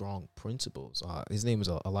such strong principles. His name is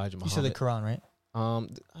Elijah Muhammad. You said the Quran, right?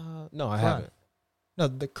 No, I haven't. No,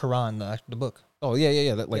 the Quran, the book. Oh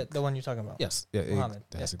yeah. The one you're talking about. Yes, Muhammad.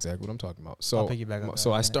 That's exactly what I'm talking about. So I'll piggyback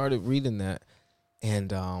on I started reading that,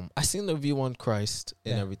 and I seen the view on Christ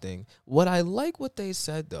and everything. What I like what they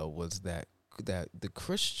said though was that the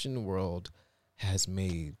Christian world has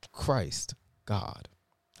made Christ God.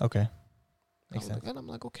 Okay. Makes sense. And I'm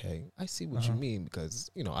like, okay, I see what you mean because,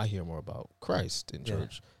 I hear more about Christ in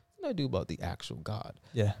church than I do about the actual God.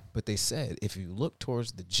 Yeah. But they said if you look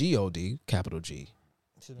towards the G-O-D, capital G,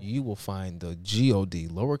 you will find the G-O-D,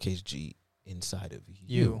 lowercase g, inside of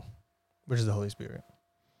you. Which is the Holy Spirit.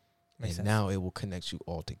 Makes sense. Now it will connect you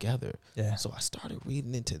all together. Yeah. So I started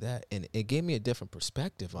reading into that, and it gave me a different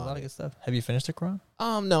perspective on it. A lot of good stuff. Have you finished the Quran?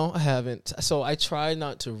 No, I haven't. So I try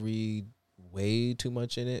not to read way too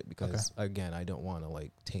much in it because again I don't want to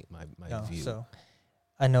like taint my view. So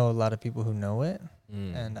I know a lot of people who know it,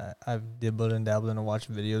 and I've dabbled and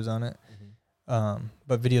watched videos on it,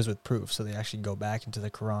 but videos with proof. So they actually go back into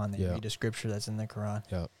the Quran. They read a scripture that's in the Quran.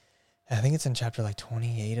 Yeah, I think it's in chapter like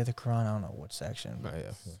 28 of the Quran. I don't know what section, but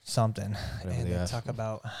something. And they talk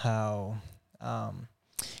about how,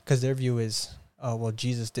 because their view is,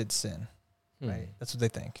 Jesus did sin, right? That's what they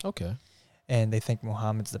think. Okay. And they think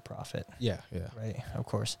Muhammad's the prophet. Yeah. Right, of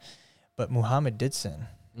course. But Muhammad did sin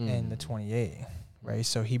in the 28, right?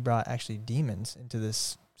 So he brought actually demons into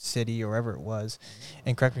this city or wherever it was.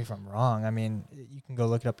 And correct me if I'm wrong. I mean, you can go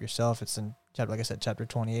look it up yourself. It's in, like I said, chapter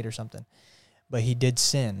 28 or something. But he did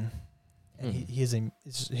sin. And he's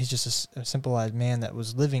just a simplified man that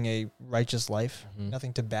was living a righteous life.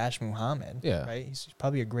 Nothing to bash Muhammad. Yeah. Right? He's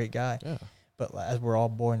probably a great guy. Yeah. But as we're all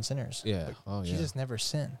born sinners. Yeah. Jesus never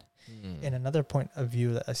sinned. And another point of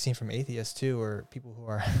view that I've seen from atheists too, or people who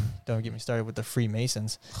are, don't get me started with the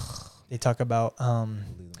Freemasons, they talk about how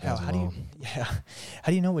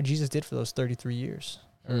do you know what Jesus did for those 33 years?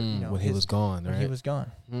 Or, when he was gone, right? When he was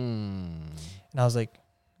gone. And I was like,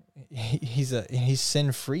 he's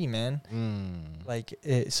sin free, man. Like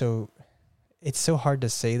so it's so hard to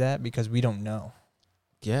say that because we don't know.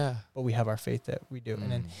 Yeah. But we have our faith that we do. And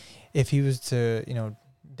then if he was to,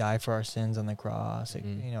 die for our sins on the cross,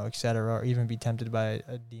 et cetera, or even be tempted by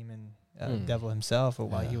a demon, devil himself, or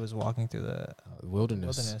while he was walking through the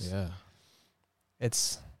wilderness. Yeah.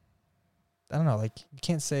 It's, I don't know, like you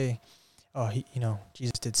can't say,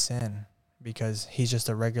 Jesus did sin because he's just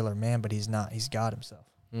a regular man, but he's not. He's God himself.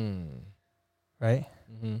 Right?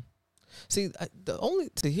 See,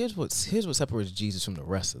 here's what separates Jesus from the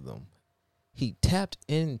rest of them. He tapped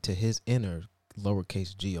into his inner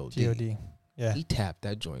lowercase God. God. Yeah. He tapped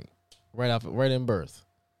that joint right in birth.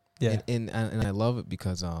 Yeah. And I love it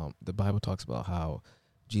because the Bible talks about how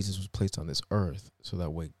Jesus was placed on this earth so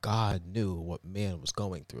that way God knew what man was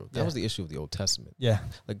going through. That was the issue of the Old Testament. Yeah.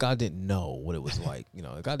 Like God didn't know what it was like.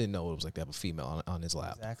 God didn't know what it was like to have a female on his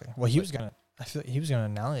lap. Exactly. Well, I feel like he was gonna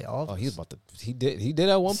annihilate all of us. He was about to. He did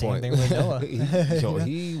at one point. Same thing with Noah.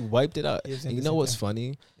 He wiped it out. And you know what's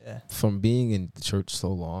funny? Yeah. From being in the church so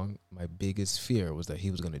long, my biggest fear was that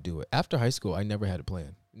he was going to do it. After high school, I never had a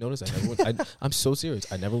plan. Notice I never went. I'm so serious.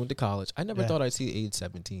 I never went to college. I never thought I'd see age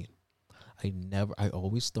 17. I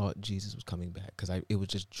always thought Jesus was coming back because it was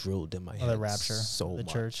just drilled in my head. The rapture, so the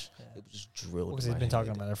much. Church. Yeah. It was just drilled. Because in he's my been talking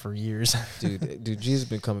head. about it for years. dude. Jesus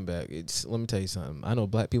been coming back. Let me tell you something. I know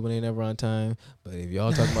black people ain't ever on time, but if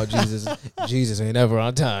y'all talking about Jesus, Jesus ain't ever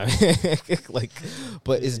on time.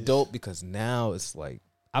 But it's dope because now it's like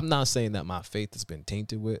I'm not saying that my faith has been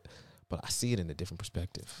tainted with, but I see it in a different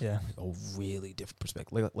perspective. Yeah, a really different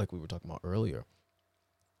perspective. Like we were talking about earlier.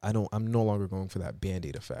 I'm no longer going for that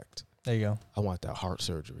Band-Aid effect. There you go. I want that heart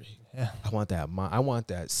surgery. Yeah. I want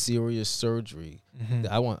that serious surgery. Mm-hmm.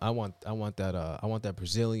 I want that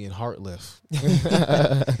Brazilian heart lift.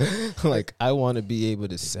 Like I want to be able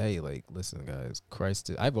to say, like, listen, guys,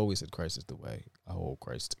 I've always said Christ is the way. Oh,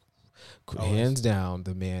 Christ. Hands down,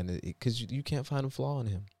 the man, because you can't find a flaw in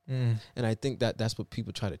him. And I think that's what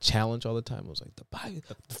people try to challenge all the time. It was like the Bible,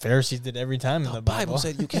 the Pharisees did every time in the Bible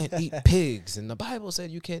said you can't eat pigs, and the Bible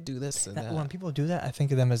said you can't do this and that. When people do that, I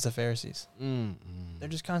think of them as the Pharisees. Mm-hmm. They're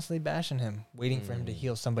just constantly bashing him, waiting for him to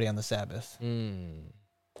heal somebody on the Sabbath. And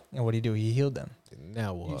what did he do? He healed them.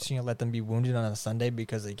 Now what? You let them be wounded on a Sunday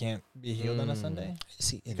because they can't be healed on a Sunday?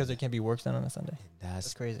 See, because there can't be works done on a Sunday?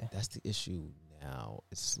 That's crazy. That's the issue now.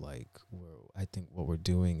 It's like I think what we're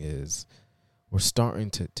doing is we're starting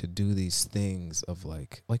to do these things of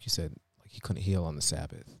like you said, like he couldn't heal on the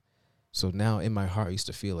Sabbath. So now in my heart I used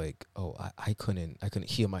to feel like, oh, I couldn't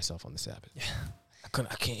heal myself on the Sabbath. Yeah.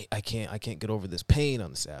 I can't get over this pain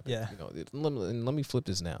on the Sabbath. Yeah. Let me flip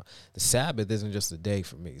this now. The Sabbath isn't just a day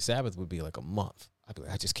for me. Sabbath would be like a month. I'd be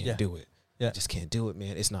like, I just can't do it. Yeah. I just can't do it,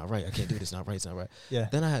 man. It's not right. I can't do it. It's not right. It's not right. Yeah.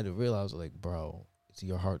 Then I had to realize, like, bro, it's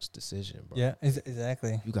your heart's decision, bro. Yeah,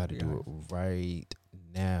 exactly. You got to do it right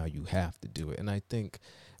now. You have to do it. And I think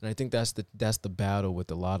that's the battle with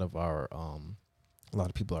a lot of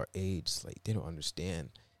people our age. Like, they don't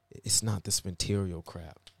understand. It's not this material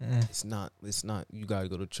crap. It's not. You got to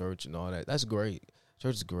go to church and all that. That's great.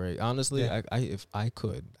 Church is great. Honestly, if I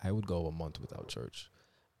could, I would go a month without church,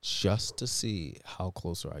 just to see how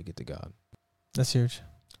closer I get to God. That's huge.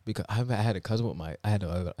 Because I had a cousin I had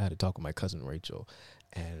to talk with my cousin Rachel,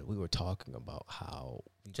 and we were talking about how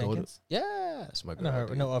Jenkins. That's my girl.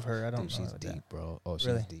 I know of her. I don't know. She's deep, that. bro. Oh, she's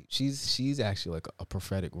really? Deep. She's actually like a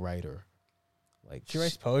prophetic writer. Like she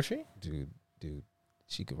writes poetry. Dude.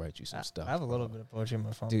 She could write you some stuff. I have a little bit of poetry on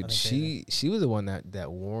my phone. Dude, she was the one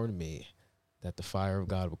that warned me that the fire of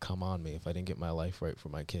God would come on me if I didn't get my life right for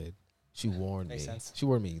my kid. She warned me. Sense. She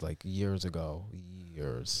warned me like years ago,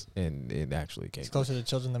 and it actually came. He's closer to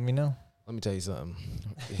children than we know. Let me tell you something.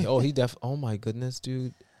 Oh my goodness,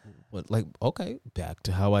 dude. Okay, back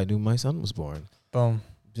to how I knew my son was born. Boom.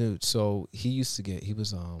 Dude, so he was a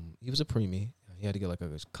preemie. He had to get like a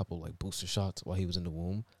couple like booster shots while he was in the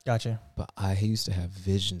womb. Gotcha. But he used to have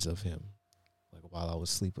visions of him, like while I was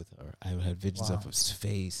asleep with her. I had visions of his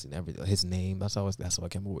face and everything, his name. That's how I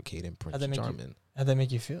came up with Caden Prince Jarman. How'd that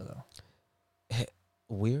make you feel though?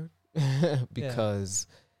 Weird, because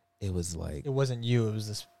it was like it wasn't you. It was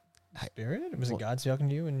the spirit. Was it God talking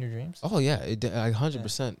to you in your dreams? Oh yeah,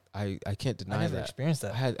 100%. I can't deny that. I never experienced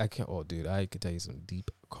that. I can't. Oh, dude, I could tell you some deep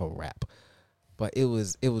crap. But it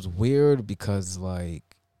was weird because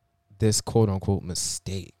like this quote unquote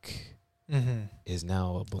mistake is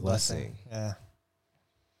now a blessing. Yeah.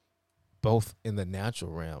 Both in the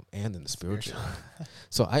natural realm and in the spiritual.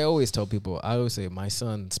 So I always tell people, say my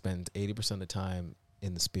son spends 80% of the time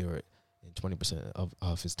in the spirit and 20%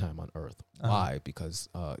 of his time on earth. Why? Because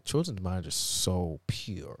children's minds are so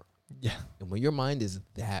pure. Yeah. And when your mind is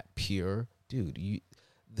that pure, dude,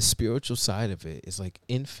 the spiritual side of it is like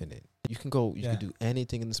infinite. You can do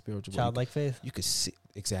anything in the spiritual world. Childlike faith. You could see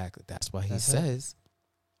exactly. That's why he says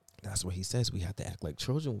we have to act like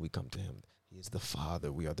children when we come to him. He is the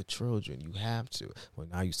Father. We are the children. You have to. When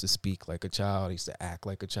I used to speak like a child, I used to act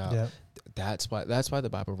like a child. Yep. That's why the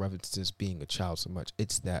Bible references being a child so much.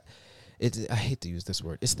 I hate to use this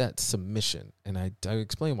word. It's that submission. And I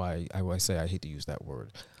explain why I say I hate to use that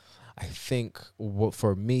word. I think what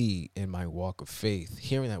for me in my walk of faith,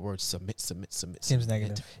 hearing that word submit Seems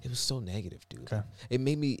negative. it was so negative, dude. Okay. It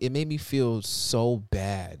made me feel so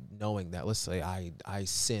bad knowing that, let's say I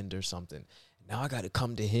sinned or something. Now I got to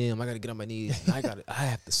come to him. I got to get on my knees. And I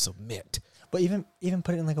have to submit. But even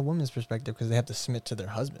put it in like a woman's perspective, because they have to submit to their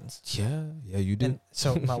husbands. Yeah, you do. And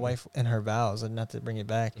so my wife in her vows, and not to bring it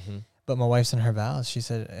back, Mm-hmm. but my wife's in her vows. She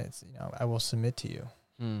said, "It's I will submit to you."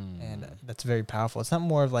 And that's very powerful. It's not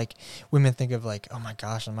more of like women think of like, oh my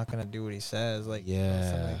gosh, I'm not gonna do what he says. Like,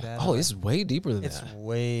 something like that. Oh, it's way deeper than that. It's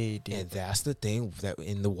way deeper. And that's the thing that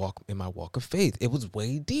in my walk of faith, it was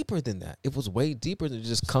way deeper than that. It was way deeper than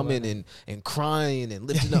just coming and crying and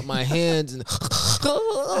lifting up my hands and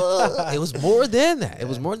it was more than that. It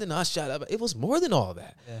was more than I shot up. It was more than all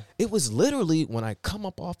that. Yeah. It was literally when I come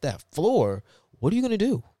up off that floor, what are you gonna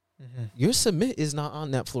do? Mm-hmm. Your submit is not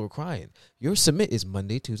on that floor crying. Your submit is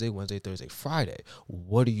Monday, Tuesday, Wednesday, Thursday, Friday.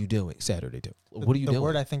 What are you doing? Saturday too. What are you doing? The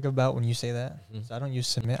word I think about when you say that, so I don't use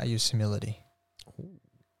submit, I use humility.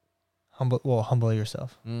 Humble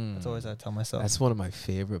yourself. That's always I tell myself. That's one of my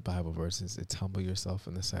favorite Bible verses. It's humble yourself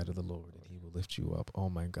in the sight of the Lord, and he will lift you up. Oh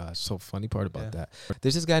my gosh. So funny part about that.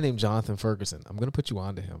 There's this guy named Jonathan Ferguson. I'm going to put you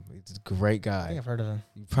on to him. He's a great guy. I think I've heard of him.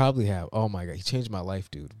 You probably have. Oh my God. He changed my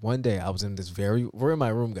life, dude. One day I was in we're in my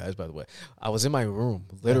room, guys, by the way. I was in my room,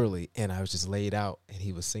 literally, and I was just laid out, and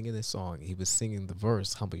he was singing this song. He was singing the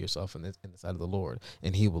verse, humble yourself in the sight of the Lord,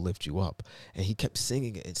 and he will lift you up. And he kept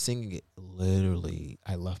singing it and singing it. Literally,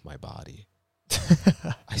 I left my body.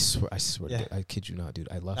 I swear to God, I kid you not, dude.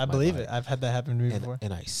 I believe it. I've had that happen to me before.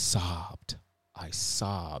 And I sobbed.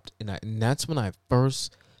 And that's when I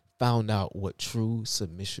first found out what true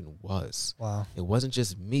submission was. Wow. It wasn't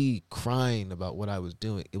just me crying about what I was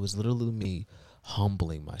doing. It was literally me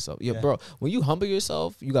humbling myself. Yeah, bro, when you humble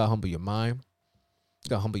yourself, you got to humble your mind. You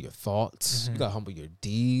got to humble your thoughts. You got to humble your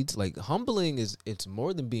deeds. Like, humbling it's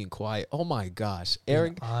more than being quiet. Oh my gosh.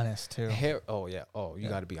 Eric. Being honest too. You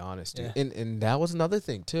got to be honest, dude. Yeah. And that was another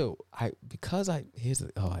thing too. I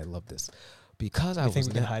love this. Because I think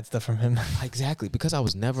we can hide stuff from him. Exactly. Because I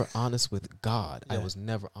was never honest with God. Yeah. I was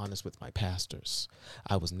never honest with my pastors.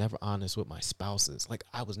 I was never honest with my spouses. Like,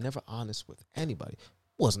 I was never honest with anybody.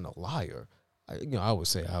 Wasn't a liar. I would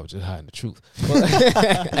say I was just hiding the truth.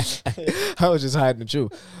 I was just hiding the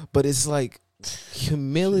truth. But it's like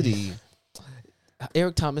humility.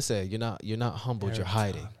 Eric Thomas said, "You're not humbled. You're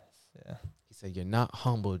hiding." Yeah. He said, "You're not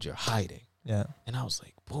humbled. You're hiding." Yeah. And I was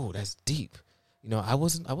like, "Whoa, that's deep." I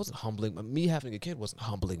wasn't humbling. Me having a kid wasn't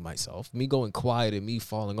humbling myself. Me going quiet and me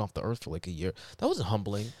falling off the earth for like a year, that wasn't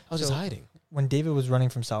humbling. I was just hiding. When David was running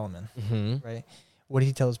from Solomon, right? What did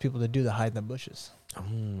he tell his people to do? To hide in the bushes.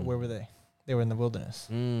 Where were they? They were in the wilderness.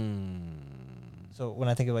 So when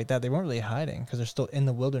I think of it like that, they weren't really hiding because they're still in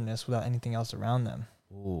the wilderness without anything else around them.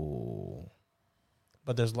 Ooh.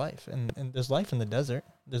 But there's life, and there's life in the desert.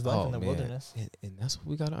 There's life in the wilderness. And that's what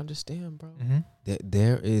we got to understand, bro. Mm-hmm. That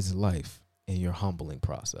there is life in your humbling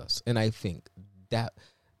process. And I think that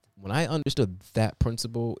when I understood that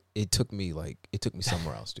principle, it took me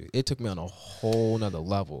somewhere else, dude. It took me on a whole nother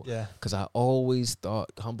level. Yeah. Because I always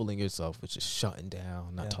thought humbling yourself was just shutting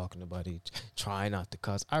down, not talking to nobody, trying not to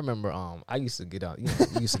cuss. I remember I used to get on,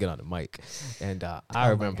 used to get on the mic, and I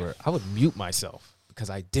remember I would mute myself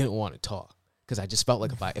because I didn't want to talk. Because I just felt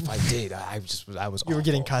like if I did, I was. You were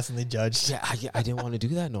getting constantly judged. Yeah, I didn't want to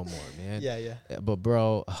do that no more, man. Yeah. But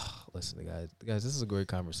bro, listen, guys, this is a great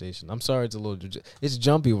conversation. I'm sorry, it's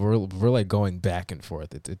jumpy. We're like going back and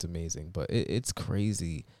forth. It's amazing, but it's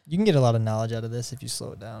crazy. You can get a lot of knowledge out of this if you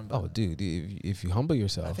slow it down. Oh, dude, if you humble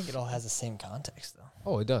yourself, I think it all has the same context, though.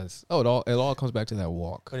 Oh, it does. Oh, it all comes back to that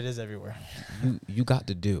walk. But it is everywhere. You got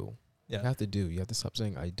to do. Yeah. You have to do. You have to stop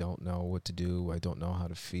saying I don't know what to do. I don't know how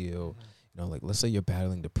to feel. Like, let's say you're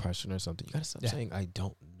battling depression or something. You got to stop saying, I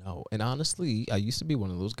don't know. And honestly, I used to be one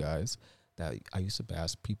of those guys that I used to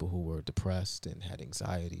bash people who were depressed and had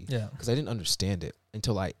anxiety. Yeah. Because I didn't understand it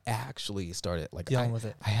until I actually started, dealing with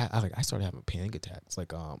it. I started having panic attacks.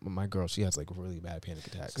 Like, my girl, she has, really bad panic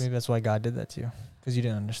attacks. So maybe that's why God did that to you. Because you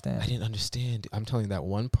didn't understand. I didn't understand. I'm telling you, that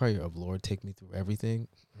one prayer of, Lord, take me through everything.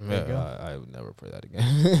 I would never pray that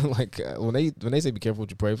again. When they say be careful what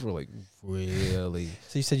you pray for, really.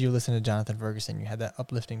 So you said you listened to Jonathan Ferguson. You had that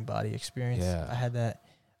uplifting body experience. Yeah. I had that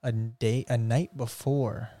a night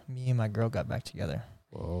before me and my girl got back together.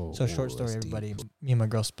 Whoa. So short story, everybody. Deep. Me and my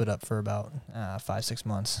girl split up for about 5-6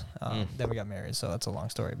 months. Then we got married, so that's a long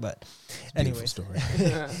story. But anyway,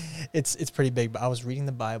 it's pretty big. But I was reading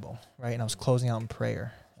the Bible, right, and I was closing out in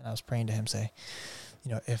prayer, and I was praying to Him, say,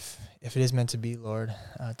 if it is meant to be, Lord,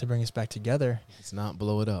 to bring us back together. It's not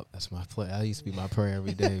blow it up. That's my play. That used to be my prayer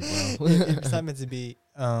every day, bro. If it's not meant to be,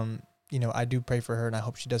 I do pray for her, and I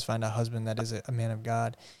hope she does find a husband that is a man of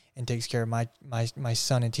God and takes care of my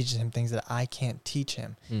son and teaches him things that I can't teach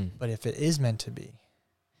him. But if it is meant to be,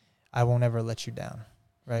 I won't ever let you down,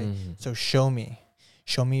 right? So show me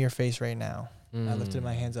your face right now. And I lifted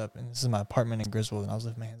my hands up, and this is my apartment in Griswold, and I was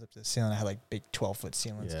lifting my hands up to the ceiling. I had like big 12-foot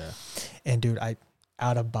ceilings. Yeah. And dude, I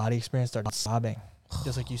out of body experience started sobbing,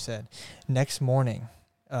 just like you said. Next morning,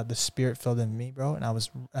 the Spirit filled in me, bro, and I was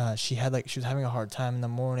she was having a hard time in the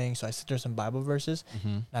morning, so I sent her some Bible verses.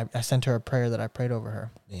 And I sent her a prayer that I prayed over her.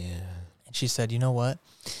 Yeah. And she said, "You know what?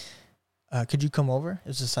 Could you come over?" It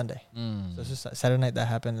was a Sunday. So it's just Saturday night that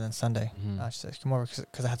happened, and then Sunday. She said, "Come over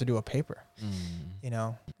because I have to do a paper."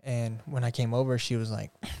 And when I came over, she was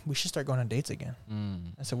like, "We should start going on dates again."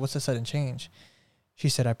 I said, "What's the sudden change?" She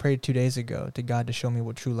said, "I prayed 2 days ago to God to show me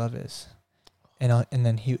what true love is." And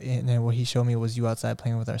then what he showed me was you outside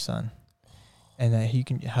playing with our son, and that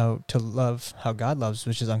how God loves,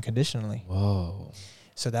 which is unconditionally. Whoa!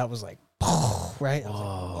 So that was like, right? I was like,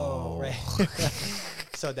 whoa, right?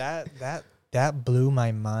 So that blew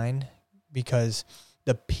my mind, because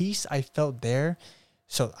the peace I felt there.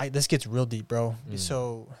 So this gets real deep, bro.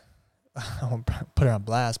 So I won't put her on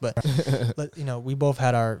blast, but we both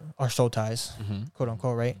had our soul ties, quote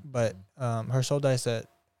unquote, right? But her soul ties that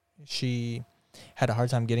she had a hard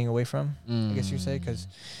time getting away from, I guess you say, because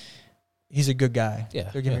he's a good guy. Yeah,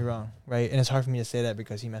 don't get me wrong, right? And it's hard for me to say that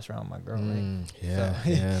because he messed around with my girl, right?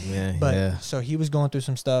 So he was going through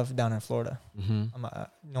some stuff down in Florida.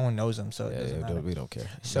 No one knows him, so it doesn't matter. We don't care.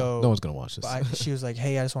 So no one's gonna watch this. But she was like,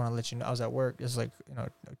 "Hey, I just want to let you know." I was at work. This is like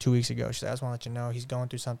 2 weeks ago. She said, "I just want to let you know he's going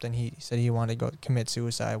through something. He said he wanted to go commit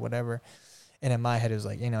suicide, whatever." And in my head, it was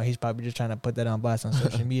like, he's probably just trying to put that on blast on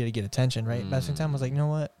social media to get attention, right? But at the same time, I was like, you know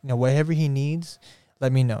what? Whatever he needs,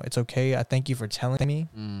 let me know. It's okay. I thank you for telling me.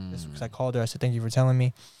 Because I called her. I said, "Thank you for telling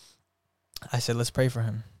me." I said, "Let's pray for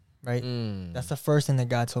him," right? That's the first thing that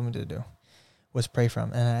God told me to do, was pray for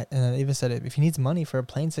him. And I even said, if he needs money for a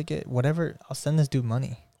plane ticket, whatever, I'll send this dude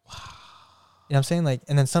money. Wow. You know what I'm saying? Like,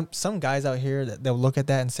 and then some guys out here that they'll look at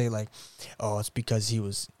that and say like, "Oh, it's because he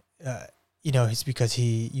was, it's because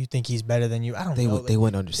you think he's better than you." I don't know. They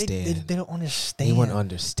wouldn't understand. They don't understand. They wouldn't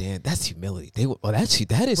understand. That's humility.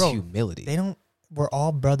 That is humility. They don't. We're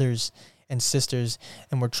all brothers and sisters,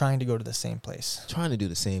 and we're trying to go to the same place. Trying to do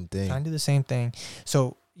the same thing. Trying to do the same thing.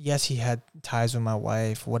 So yes, he had ties with my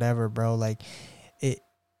wife, whatever, bro. Like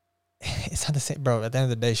it's not the same, bro. At the end of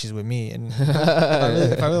the day, she's with me, and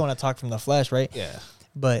if I really want to talk from the flesh, right? Yeah.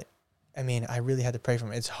 But I mean, I really had to pray for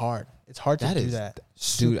him. It's hard. It's hard to do that.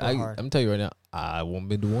 Dude, I'm telling you right now, I won't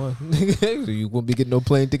be the one. You won't be getting no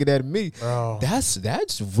plane ticket out of me. Bro.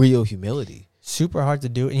 That's real humility. Super hard to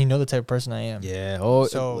do, and you know the type of person I am. Yeah. Oh,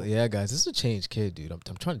 so yeah, guys, this is a changed kid, dude. I'm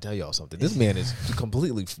trying to tell y'all something. This man is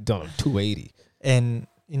completely done a 280. And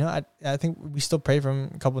I think we still pray for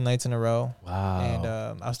him a couple nights in a row. Wow.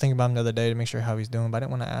 And I was thinking about him the other day to make sure how he's doing, but I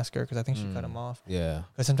didn't want to ask her because I think she cut him off. Yeah.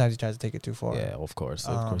 Because sometimes he tries to take it too far. Yeah, of course.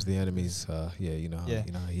 Of course, the enemies. You know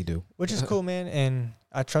how he do. Which is cool, man. And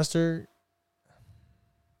I trust her.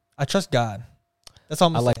 I trust God. That's all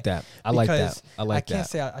I'm saying. I like that. I can't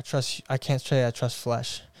say I trust. I can't say I trust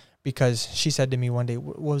flesh, because she said to me one day,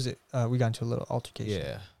 what was it? We got into a little altercation.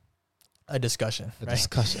 Yeah. A discussion.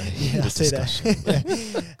 Discussion. Yeah, say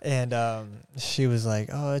that. And she was like,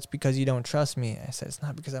 "Oh, it's because you don't trust me." I said, "It's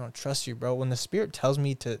not because I don't trust you, bro. When the Spirit tells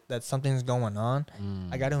me that something's going on,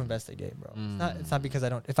 I got to investigate, bro. It's not because I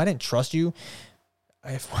don't. If I didn't trust you,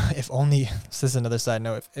 if only, this is another side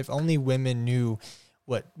note, if only women knew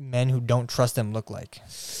what men who don't trust them look like."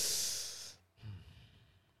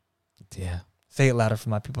 Yeah. Say it louder for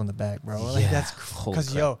my people in the back, bro. Like, that's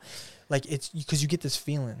because it's because you get this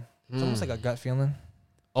feeling. It's almost like a gut feeling.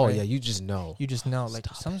 Oh, right? Yeah, you just know. Like,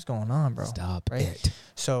 something's going on, bro. Stop right? it.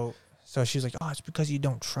 So she was like, "Oh, it's because you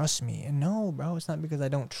don't trust me." And no, bro, it's not because I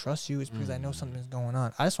don't trust you. It's because I know something's going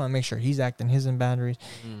on. I just want to make sure he's acting his own boundaries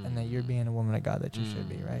and that you're being a woman of God that you should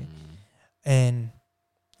be, right? And,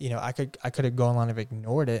 I could have gone on and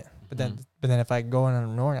ignored it. But then if I go on and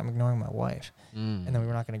ignore it, I'm ignoring my wife. And then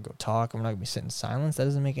we're not going to go talk. And we're not going to be sitting in silence. That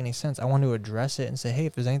doesn't make any sense. I want to address it and say, hey,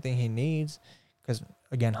 if there's anything he needs, because,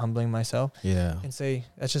 again, humbling myself. Yeah. And say,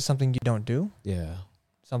 that's just something you don't do. Yeah.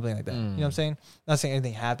 Something like that. You know what I'm saying? Not saying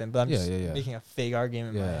anything happened, but I'm just making a fake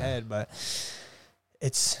argument in my head. But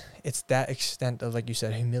it's that extent of, like you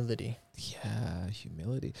said, humility. Yeah,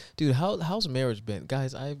 humility, dude. How's marriage been,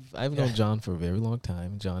 guys? I've known Jon for a very long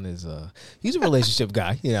time. Jon is he's a relationship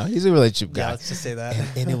guy. You know, he's a relationship guy. Yeah, let's just say that.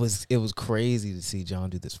 And it was crazy to see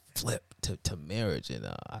Jon do this flip to marriage. And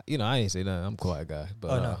you know, I ain't say nothing. I'm a quiet guy,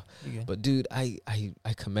 but but dude, I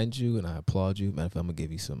commend you and I applaud you. Matter of fact, I'm gonna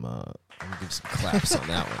give you some claps on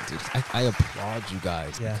that one, dude. I applaud you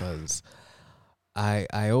guys because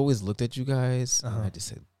I always looked at you guys and I just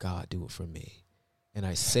said, God, do it for me. And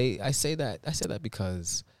I say that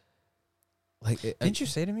because, like, didn't you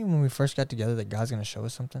say to me when we first got together that God's gonna show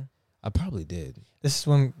us something? I probably did. This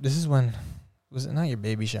is when was it not your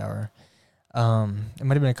baby shower? It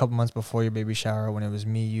might have been a couple months before your baby shower when it was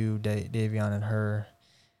me, you, Davion, and her.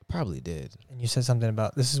 Probably did. And you said something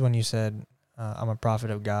about, this is when you said, I'm a prophet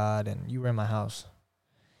of God, and you were in my house.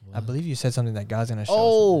 What? I believe you said something that God's gonna show.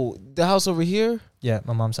 Oh, the house over here? Yeah,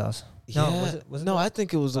 my mom's house. No, yeah. was it no, I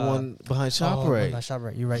think it was the one behind ShopRite. Behind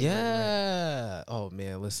ShopRite, you're right. Yeah. Right. Oh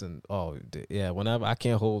man, listen. Oh yeah. Whenever I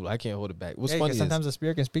can't hold it back. What's funny? Sometimes the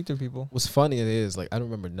Spirit can speak to people. What's funny is like I don't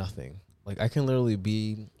remember nothing. Like I can literally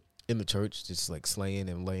be in the church just like slaying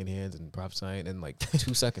and laying hands and prophesying, and like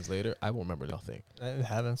 2 seconds later I won't remember nothing. It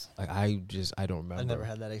happens. Like I don't remember. I never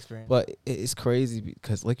had that experience. But it's crazy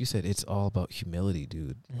because, like you said, it's all about humility,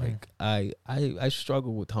 dude. Like I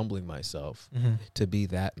struggle with humbling myself to be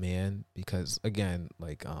that man because, again,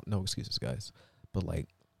 like no excuses, guys, but like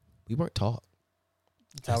we weren't taught.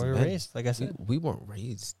 That's how we were raised. Like I said, we weren't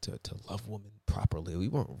raised to love women properly. We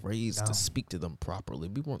weren't raised to speak to them properly.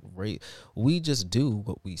 We weren't raised. We just do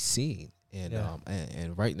what we see. And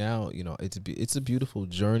and right now, you know, it's a beautiful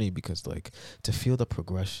journey because like to feel the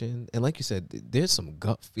progression and like you said, there's some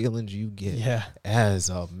gut feelings you get as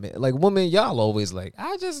a man. Like women, y'all always like,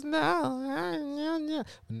 I just know.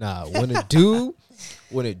 Nah,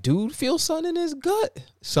 when a dude feels something in his gut,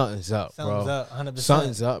 something's up, bro. Something's up, 100%.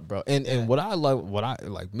 Something's up, bro. And what I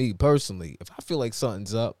like me personally, if I feel like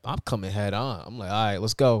something's up, I'm coming head on. I'm like, all right,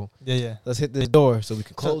 let's go. Yeah. Let's hit this door so we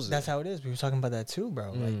can close it. That's how it is. We were talking about that too,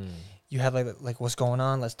 bro. Like you have like what's going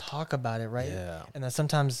on, let's talk about it, right? Yeah. And then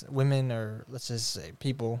sometimes women, or let's just say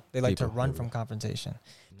people, they like to run from confrontation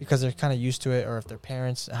because they're kind of used to it, or if their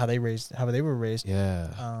parents how they were raised.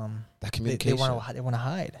 Yeah. That communication. They want to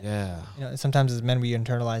hide. Yeah. You know, and sometimes as men we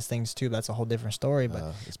internalize things too. That's a whole different story.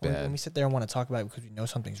 But it's bad. When we sit there and want to talk about it because we know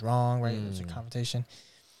something's wrong, right? There's a confrontation.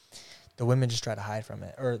 The women just try to hide from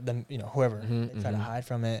it, or them, you know, whoever they try to hide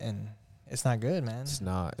from it, and it's not good, man. It's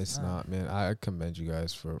not, man. I commend you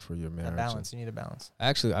guys for your marriage. A balance. You need a balance.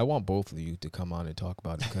 Actually, I want both of you to come on and talk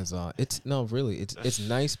about it because it's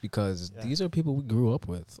nice because these are people we grew up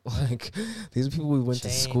with. Like these are people we went to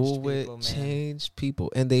school with. Changed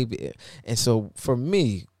people, and so for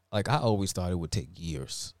me, like I always thought it would take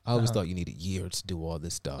years. I always thought you needed years to do all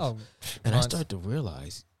this stuff, and I started to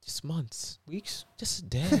realize. Just months, weeks, just a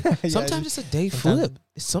day. Sometimes it's a day flip.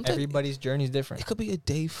 Sometimes everybody's journey is different. It could be a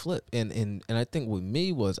day flip, and I think with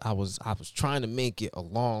me was I was trying to make it a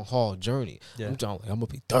long haul journey. Yeah. I'm gonna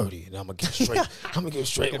be 30 and I'm gonna get straight. I'm gonna get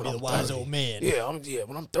straight when I'm the wise 30. Old man. Yeah,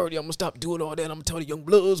 when I'm 30, I'm gonna stop doing all that. I'm gonna tell the young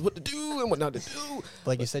bloods what to do and what not to do. But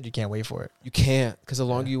like you said, you can't wait for it. You can't, because the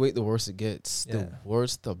longer you wait, the worse it gets. The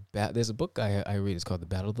worse the bad. There's a book I read. It's called The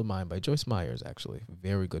Battle of the Mind by Joyce Myers. Actually,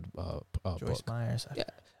 very good Joyce book. Myers. Yeah.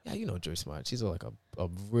 Yeah, you know Joyce Myers. She's like a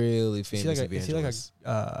really famous evangelist. Is he like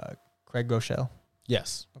a Craig Groeschel?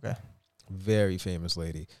 Yes. Okay. Very famous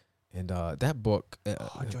lady. And that book...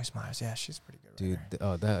 Joyce Myers. Yeah, she's pretty good. Dude,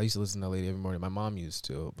 that I used to listen to that lady every morning. My mom used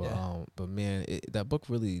to. But man, that book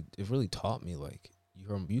really taught me, like,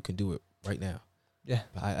 you can do it right now. Yeah.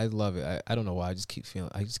 I love it. I don't know why. I just keep hearing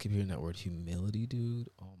that word humility, dude.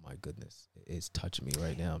 Oh, my goodness. It's touching me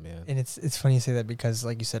right now, man. And it's funny you say that because,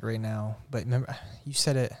 like you said, right now. But remember, you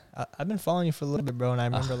said it. I've been following you for a little bit, bro, and I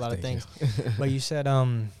remember a lot of things. But you said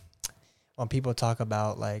when people talk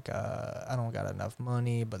about, like, I don't got enough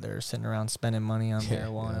money, but they're sitting around spending money on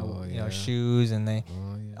marijuana, you know, shoes, and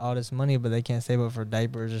all this money, but they can't save up for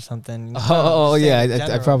diapers or something.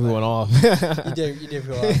 I probably went off. You did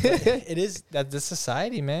go off. It is the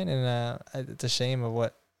society, man, and it's a shame of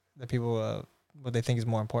what the people what they think is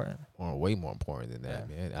more important. Or way more important than that,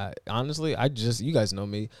 man. Honestly, you guys know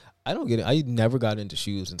me. I don't get it. I never got into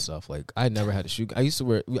shoes and stuff. Like I never had a shoe. I used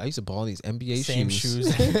to ball these NBA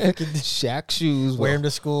shoes. Shaq shoes. Wear them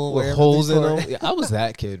to school. With holes in them. Yeah, I was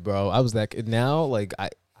that kid, bro. I was that kid. Now, like I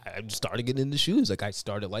started getting into shoes. Like I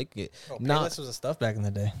started liking it. Payless was the stuff back in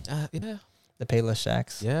the day. Yeah. The Payless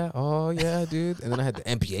Shacks. Yeah. Oh yeah, dude. And then I had the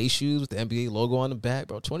NBA shoes with the NBA logo on the back,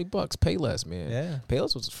 bro. $20. Payless, man. Yeah.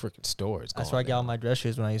 Payless was a freaking store. That's where I got all my dress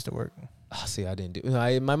shoes when I used to work. Oh, see, I didn't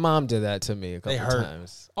do. My mom did that to me a couple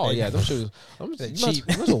times. Oh yeah, those shoes. They're cheap.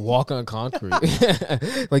 You must walk on concrete.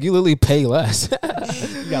 Like you literally pay less.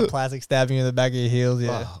 You got plastic stabbing you in the back of your heels.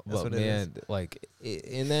 Yeah, oh, but man, like,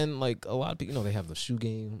 and then like a lot of people, they have the shoe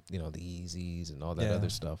game, the Yeezys and all that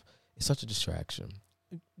other stuff. It's such a distraction.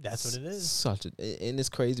 That's what it is. And it's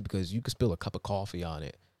crazy because you could spill a cup of coffee on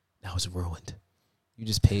it. Now it's ruined. You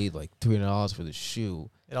just paid like $300 for the shoe.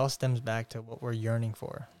 It all stems back to what we're yearning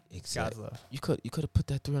for. Exactly. God's love. You could have put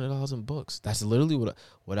that $300 in books. That's literally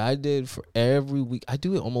what I did for every week. I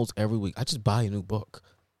do it almost every week. I just buy a new book.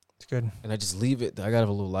 It's good. And I just leave it. I got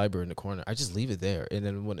a little library in the corner. I just leave it there.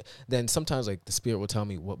 And then sometimes like the Spirit will tell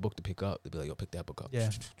me what book to pick up. They'll be like, "Yo, pick that book up.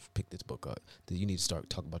 Yeah. Pick this book up. You need to start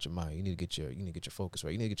talking about your mind. You need to get your focus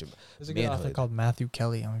right. You need to get your There's a good author called Matthew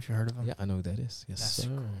Kelly. I don't know if you heard of him. Yeah, I know who that is. Yes, That's sir.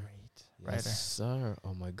 Great writer. Yes, sir.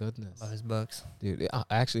 Oh my goodness. Love his books. Dude,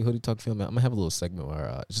 actually, Hoodie Talk Film, I'm gonna have a little segment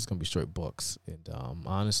where it's just gonna be straight books. And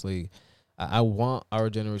honestly, I want our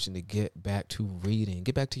generation to get back to reading.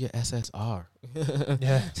 Get back to your SSR.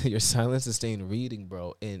 Yeah. Your silent sustained reading,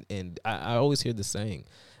 bro. And I always hear the saying,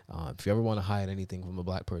 if you ever want to hide anything from a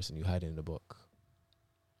black person, you hide it in a book.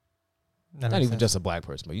 Not even just a black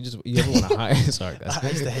person, but you ever want to hide. Sorry, guys. I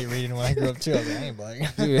used to hate reading when I grew up too. I was like, I ain't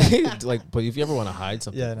black. Dude, but if you ever want to hide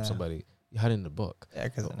something from somebody, you hide it in a book. Yeah,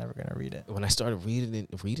 because I'm never gonna read it. When I started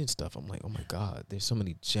reading stuff, I'm like, oh my God, there's so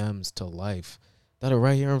many gems to life that are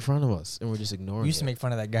right here in front of us, and we're just ignoring it. We used to make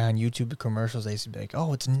fun of that guy on YouTube commercials. They used to be like,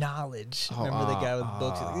 "Oh, it's knowledge." Remember the guy with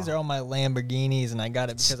books? These are all my Lamborghinis, and I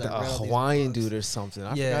got it because I read all these Hawaiian books. dude or something.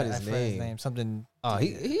 I forgot his name. Something.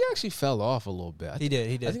 He actually fell off a little bit. He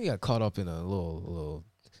did. I think he got caught up in a little.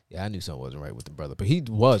 Yeah, I knew something wasn't right with the brother, but he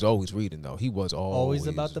was always reading though. He was always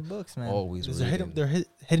about the books, man. Always reading. There's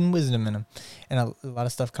hidden wisdom in them, and a lot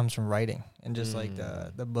of stuff comes from writing and just like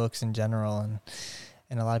the books in general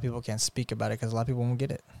and a lot of people can't speak about it because a lot of people won't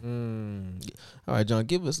get it. All right, John,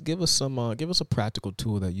 give us a practical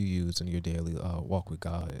tool that you use in your daily walk with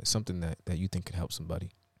God. Something that you think could help somebody.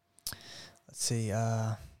 Let's see,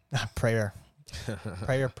 prayer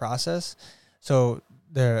process. So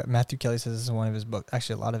Matthew Kelly says this is one of his books,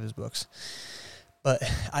 actually a lot of his books, but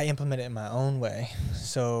I implement it in my own way.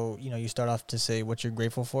 So you start off to say what you're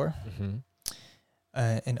grateful for. Mm-hmm.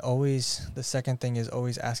 And always, the second thing is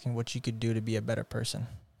always asking what you could do to be a better person,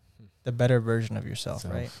 the better version of yourself,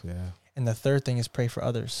 right? Yeah. And the third thing is pray for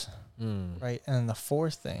others, right? And then the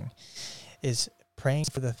fourth thing is praying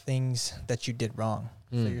for the things that you did wrong.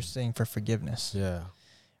 So you're saying for forgiveness,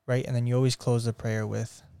 right? And then you always close the prayer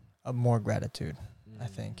with more gratitude, I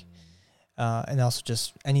think. And also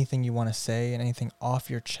just anything you want to say and anything off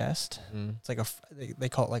your chest. It's like they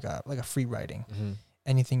call it like a free writing.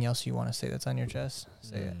 Anything else you want to say that's on your chest,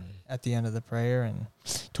 say it at the end of the prayer and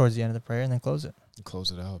towards the end of the prayer, and then close it. Close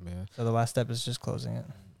it out, man. So the last step is just closing it.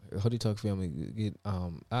 Hoodie Talk family,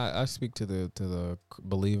 I speak to the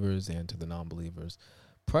believers and to the non-believers.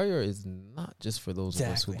 Prayer is not just for those of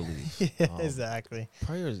us who believe. Exactly.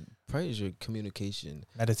 Prayer is your communication,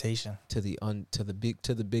 meditation to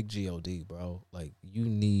the big God, bro. Like you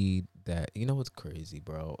need that. You know what's crazy,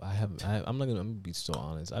 bro? I'm gonna be so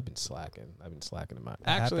honest. I've been slacking in my.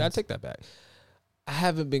 Actually, I take that back. I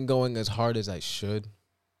haven't been going as hard as I should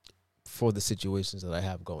for the situations that I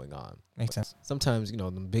have going on. Makes sense. Sometimes,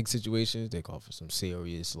 the big situations, they call for some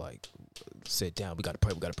serious, like, sit down. We got to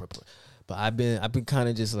pray. But I've been kind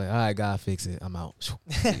of just like, all right, God, fix it. I'm out.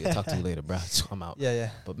 Talk to you later, bro. I'm out. Yeah.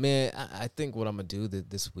 But, man, I think what I'm going to do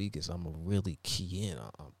this week is I'm going to really key in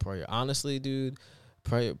on prayer. Honestly, dude,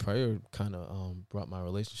 prayer kind of brought my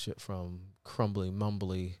relationship from crumbly,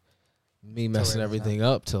 mumbly, me messing everything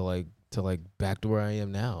up to back to where I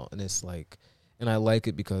am now. And it's like, and I like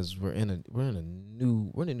it because we're in a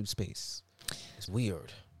new space. It's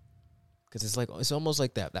weird because it's almost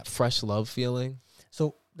like that fresh love feeling.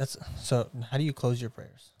 So how do you close your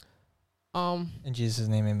prayers? In Jesus'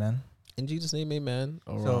 name, amen. In Jesus' name, amen.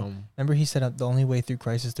 Or, remember he said the only way through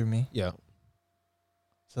Christ is through me. Yeah.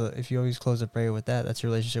 So if you always close a prayer with that's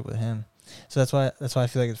your relationship with him. So that's why I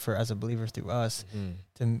feel like it's for as a believer through us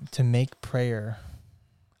to make prayer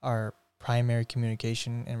our primary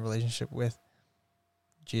communication and relationship with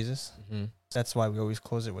Jesus. That's why we always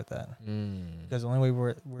close it with that. Because the only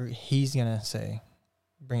way he's gonna say,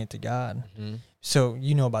 bring it to God. So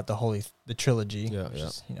about the trilogy, which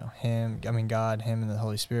is him. I mean God, him, and the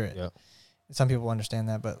Holy Spirit. Yeah. Some people understand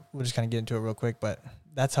that, but we'll just kind of get into it real quick. But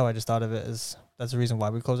that's how I just thought of it. That's the reason why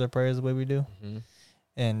we close our prayers the way we do,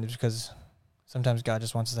 and it's because Sometimes God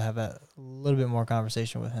just wants us to have that little bit more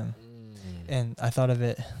conversation with him. And I thought of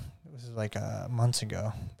it, this is like months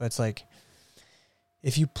ago, but it's like,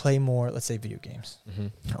 if you play more, let's say video games,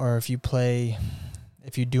 or if you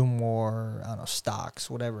do more, I don't know, stocks,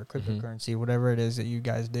 whatever, cryptocurrency, whatever it is that you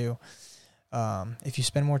guys do, if you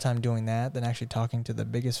spend more time doing that than actually talking to the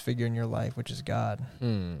biggest figure in your life, which is God,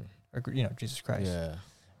 or, Jesus Christ,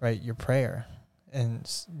 right? Your prayer, and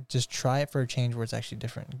just try it for a change where it's actually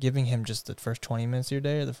different. Giving him just the first 20 minutes of your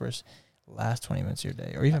day, or the last 20 minutes of your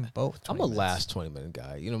day, or even both. I'm a last 20-minute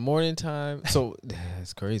guy. Morning time. So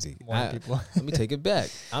it's crazy. Morning people. Let me take it back.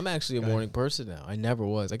 I'm actually a morning person now. I never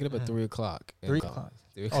was. I get up at 3 o'clock. 3 o'clock.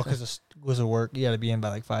 Oh, because it was a work. You got to be in by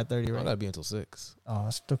like 5:30, right? I got to be until 6. Oh,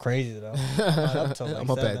 that's still crazy though.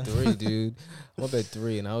 I'm up at 3, dude. I'm up at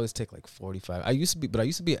 3, and I always take like 45. I used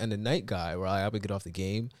to be an end of night guy where I would get off the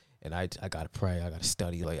game. And I got to pray. I got to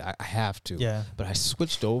study. Like, I have to. Yeah. But I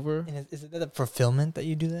switched over. And is it the fulfillment that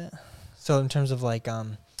you do that? So in terms of like,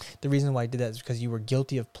 the reason why I did that is because you were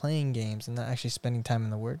guilty of playing games and not actually spending time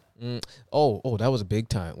in the Word. Oh, that was a big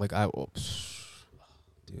time. Like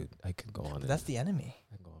dude, I could go on. But that's the enemy.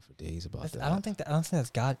 I can go on for days about that. I don't think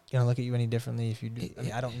that's God gonna look at you any differently if you do.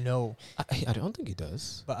 I don't know. I don't think he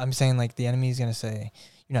does. But I'm saying like the enemy is gonna say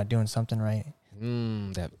you're not doing something right.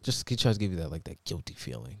 That just he tries to give you that guilty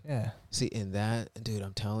feeling. Yeah. See, in that, dude,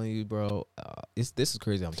 I'm telling you, bro, this is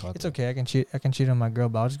crazy. I'm talking. It's okay. I can cheat on my girl,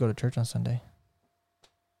 but I'll just go to church on Sunday.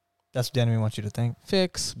 That's what the enemy wants you to think.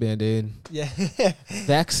 Fix Band-Aid. Yeah.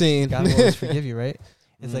 Vaccine. God will always forgive you, right?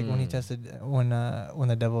 It's like when he tested when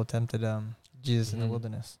the devil tempted Jesus in the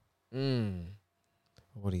wilderness.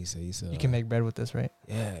 What did he say? He said, you can make bread with this, right?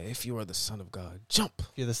 Yeah, if you are the Son of God, jump. If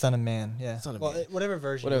you're the Son of Man, yeah. Son of Man. Whatever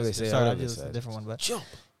version. Whatever they say. Sorry, I'll use a different one, but jump.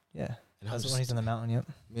 Yeah, that's when he's on the mountain. Yep.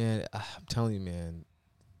 Man, I'm telling you, man,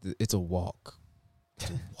 it's a walk. It's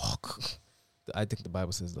a walk. I think the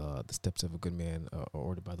Bible says the steps of a good man are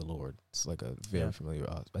ordered by the Lord. It's like a very familiar.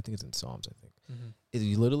 I think it's in Psalms. I think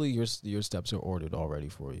it literally your steps are ordered already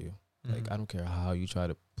for you. Like I don't care how you try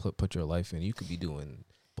to put your life in. You could be doing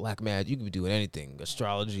black magic. You could be doing anything,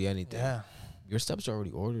 astrology, anything. Yeah. Your steps are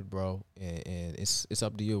already ordered, bro, and it's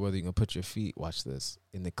up to you whether you can put your feet. Watch this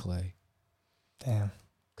in the clay. Damn.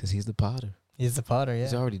 Because he's the potter. He's the potter. Yeah.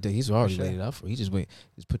 He's already laid it out for you. He just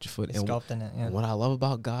put your foot in. Sculpting it. Yeah. And what I love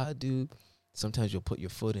about God, dude, sometimes you'll put your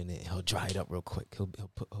foot in it and he'll dry it up real quick. He'll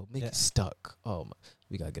make it stuck. Oh my,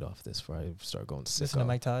 we gotta get off this before I start going sick. Listen to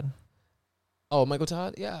Mike Todd. Oh, Michael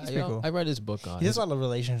Todd? Yeah, he's pretty cool. I read his book on. He does a lot of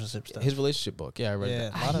relationship stuff. His relationship book. Yeah, I read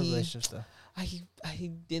that. A lot of relationship stuff. I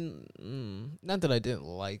didn't. Not that I didn't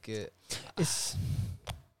like it. He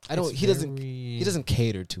doesn't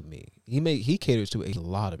cater to me. He caters to a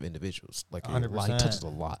lot of individuals. Like 100%. He touches a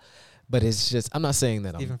lot. But it's just I'm not saying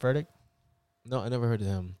that. Stephen Furtick? No, I never heard of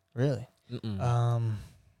him. Really? He's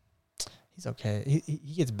okay.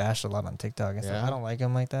 He gets bashed a lot on TikTok. And stuff. I don't like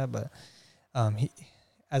him like that, but he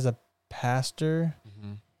as a pastor,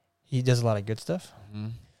 he does a lot of good stuff.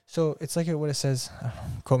 So it's like what it says.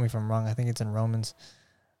 Quote me if I'm wrong. I think it's in Romans.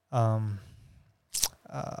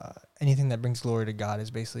 Anything that brings glory to God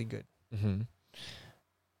is basically good.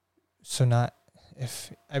 So not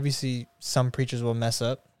if obviously some preachers will mess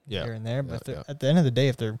up here and there, but at the end of the day,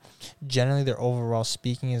 if they're generally their overall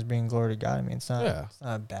speaking is bringing glory to God, I mean it's not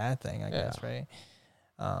a bad thing, I guess, right?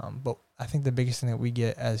 But I think the biggest thing that we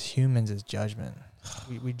get as humans is judgment.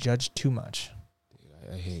 We judge too much.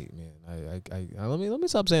 Dude, I hate, man. I let me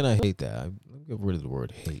stop saying I hate that. Let me get rid of the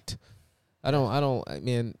word hate.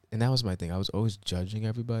 Man, and that was my thing. I was always judging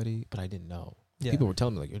everybody, but I didn't know. People were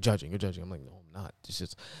telling me, like, you're judging. I'm like, no, I'm not. It's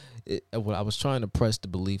just, I was trying to press the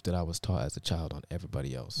belief that I was taught as a child on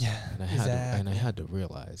everybody else. Yeah, and I had to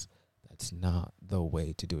realize that's not the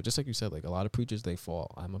way to do it. Just like you said, like, a lot of preachers, they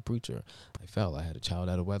fall. I'm a preacher. I fell. I had a child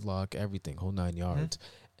out of wedlock, everything, whole 9 yards.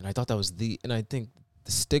 And I thought that was and I think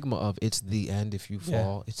the stigma of it's the end if you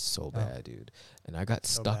fall, it's so bad, dude. And I got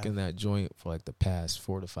stuck in that joint for like the past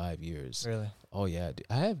 4 to 5 years. Really? Oh yeah, dude.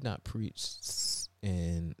 I have not preached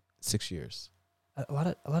in 6 years. A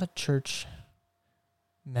lot of church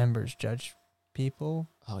members judge people.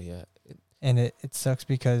 Oh yeah. And it sucks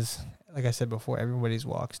because, like I said before, everybody's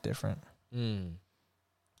walk's different.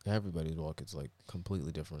 Everybody's walk is like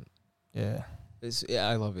completely different. Yeah.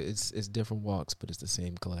 I love it. It's different walks, but it's the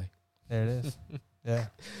same clay. There it is. Yeah.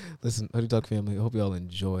 Listen, Honey Talk family, I hope you all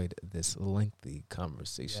enjoyed this lengthy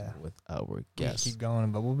conversation with our guest. Keep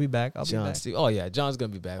going, but we'll be back. I'll be back. Oh yeah, John's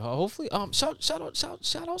gonna be back. Hopefully, shout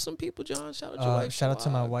out some people, John. Shout out your wife. Shout out to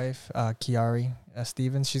my wife, Kiari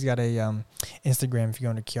Stevens. She's got a Instagram. If you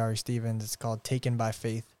go into Kiari Stevens, it's called Taken by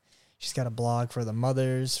Faith. She's got a blog for the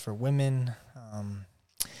mothers, for women.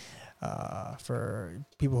 for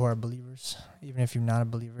people who are believers, even if you're not a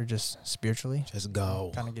believer, just spiritually. Just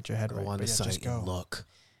go. Kind of get your head right. Go on the site just go. and look.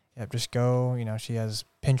 Yeah, just go. You know, she has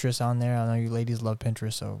Pinterest on there. I know you ladies love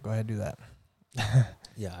Pinterest, so go ahead and do that.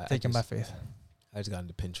 Yeah. Take them by faith. I just got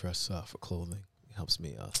into Pinterest for clothing. It helps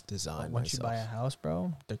me design Once myself. you buy a house,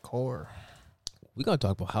 bro, decor. We're going to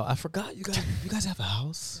talk about how I forgot you guys have a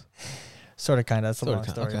house. Sort of, kind of. That's a long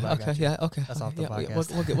story. Okay. That's off the yeah,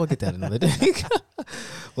 podcast. we'll get that another day.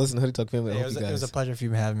 Listen, Hoodie Talk family. It was a pleasure for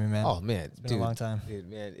you having me, man. Oh man, it's been a long time. Dude,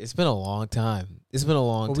 man, it's been a long time.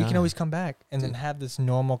 But we can always come back and then have this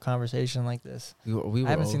normal conversation like this. We I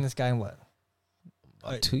haven't seen this guy in what?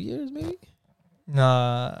 About 2 years, maybe.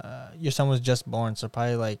 No, your son was just born, so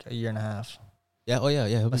probably like a year and a half. Yeah. Oh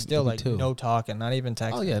yeah. But still, like two. no talking, not even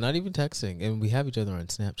texting. Oh yeah, not even texting, and we have each other on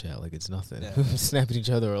Snapchat like it's nothing. Yeah. We've been snapping each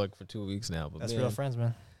other like for 2 weeks now. But that's man, real friends,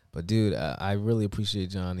 man. But dude, I really appreciate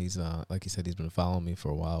John. He's like he said, he's been following me for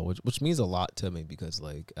a while, which means a lot to me because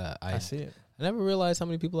like I see it. I never realized how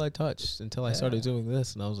many people I touched until I started doing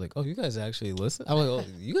this, and I was like, oh, you guys actually listen. I was like, oh,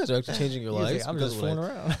 you guys are actually changing your lives. Like, I'm just fooling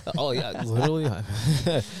around. Oh yeah, literally.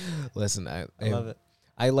 Listen, I love it.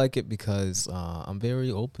 I like it because I'm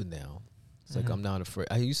very open now. It's like I'm not afraid.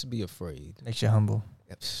 I used to be afraid. Makes you humble.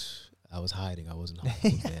 I was hiding. I wasn't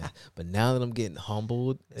humbled, man. But now that I'm getting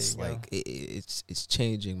humbled, it's like it's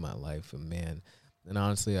changing my life, and man. And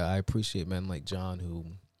honestly, I appreciate men like John who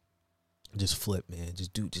just flip, man.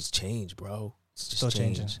 Just change, bro. Just Still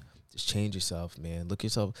change. changing. Just change yourself, man. Do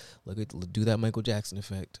that Michael Jackson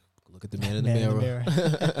effect. Look at the man in the mirror.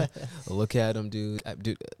 Look at him, dude.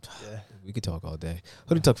 We could talk all day.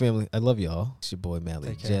 Hoodie Talk family, I love y'all. It's your boy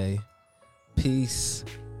Mally J. Peace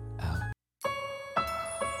out.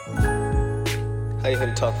 Hey,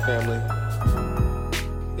 Hoodie Talk family.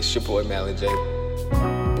 It's your boy Mally J.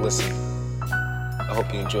 Listen, I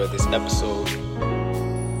hope you enjoyed this episode.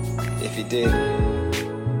 If you did,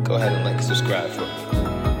 go ahead and like and subscribe for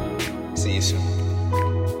me. See you soon.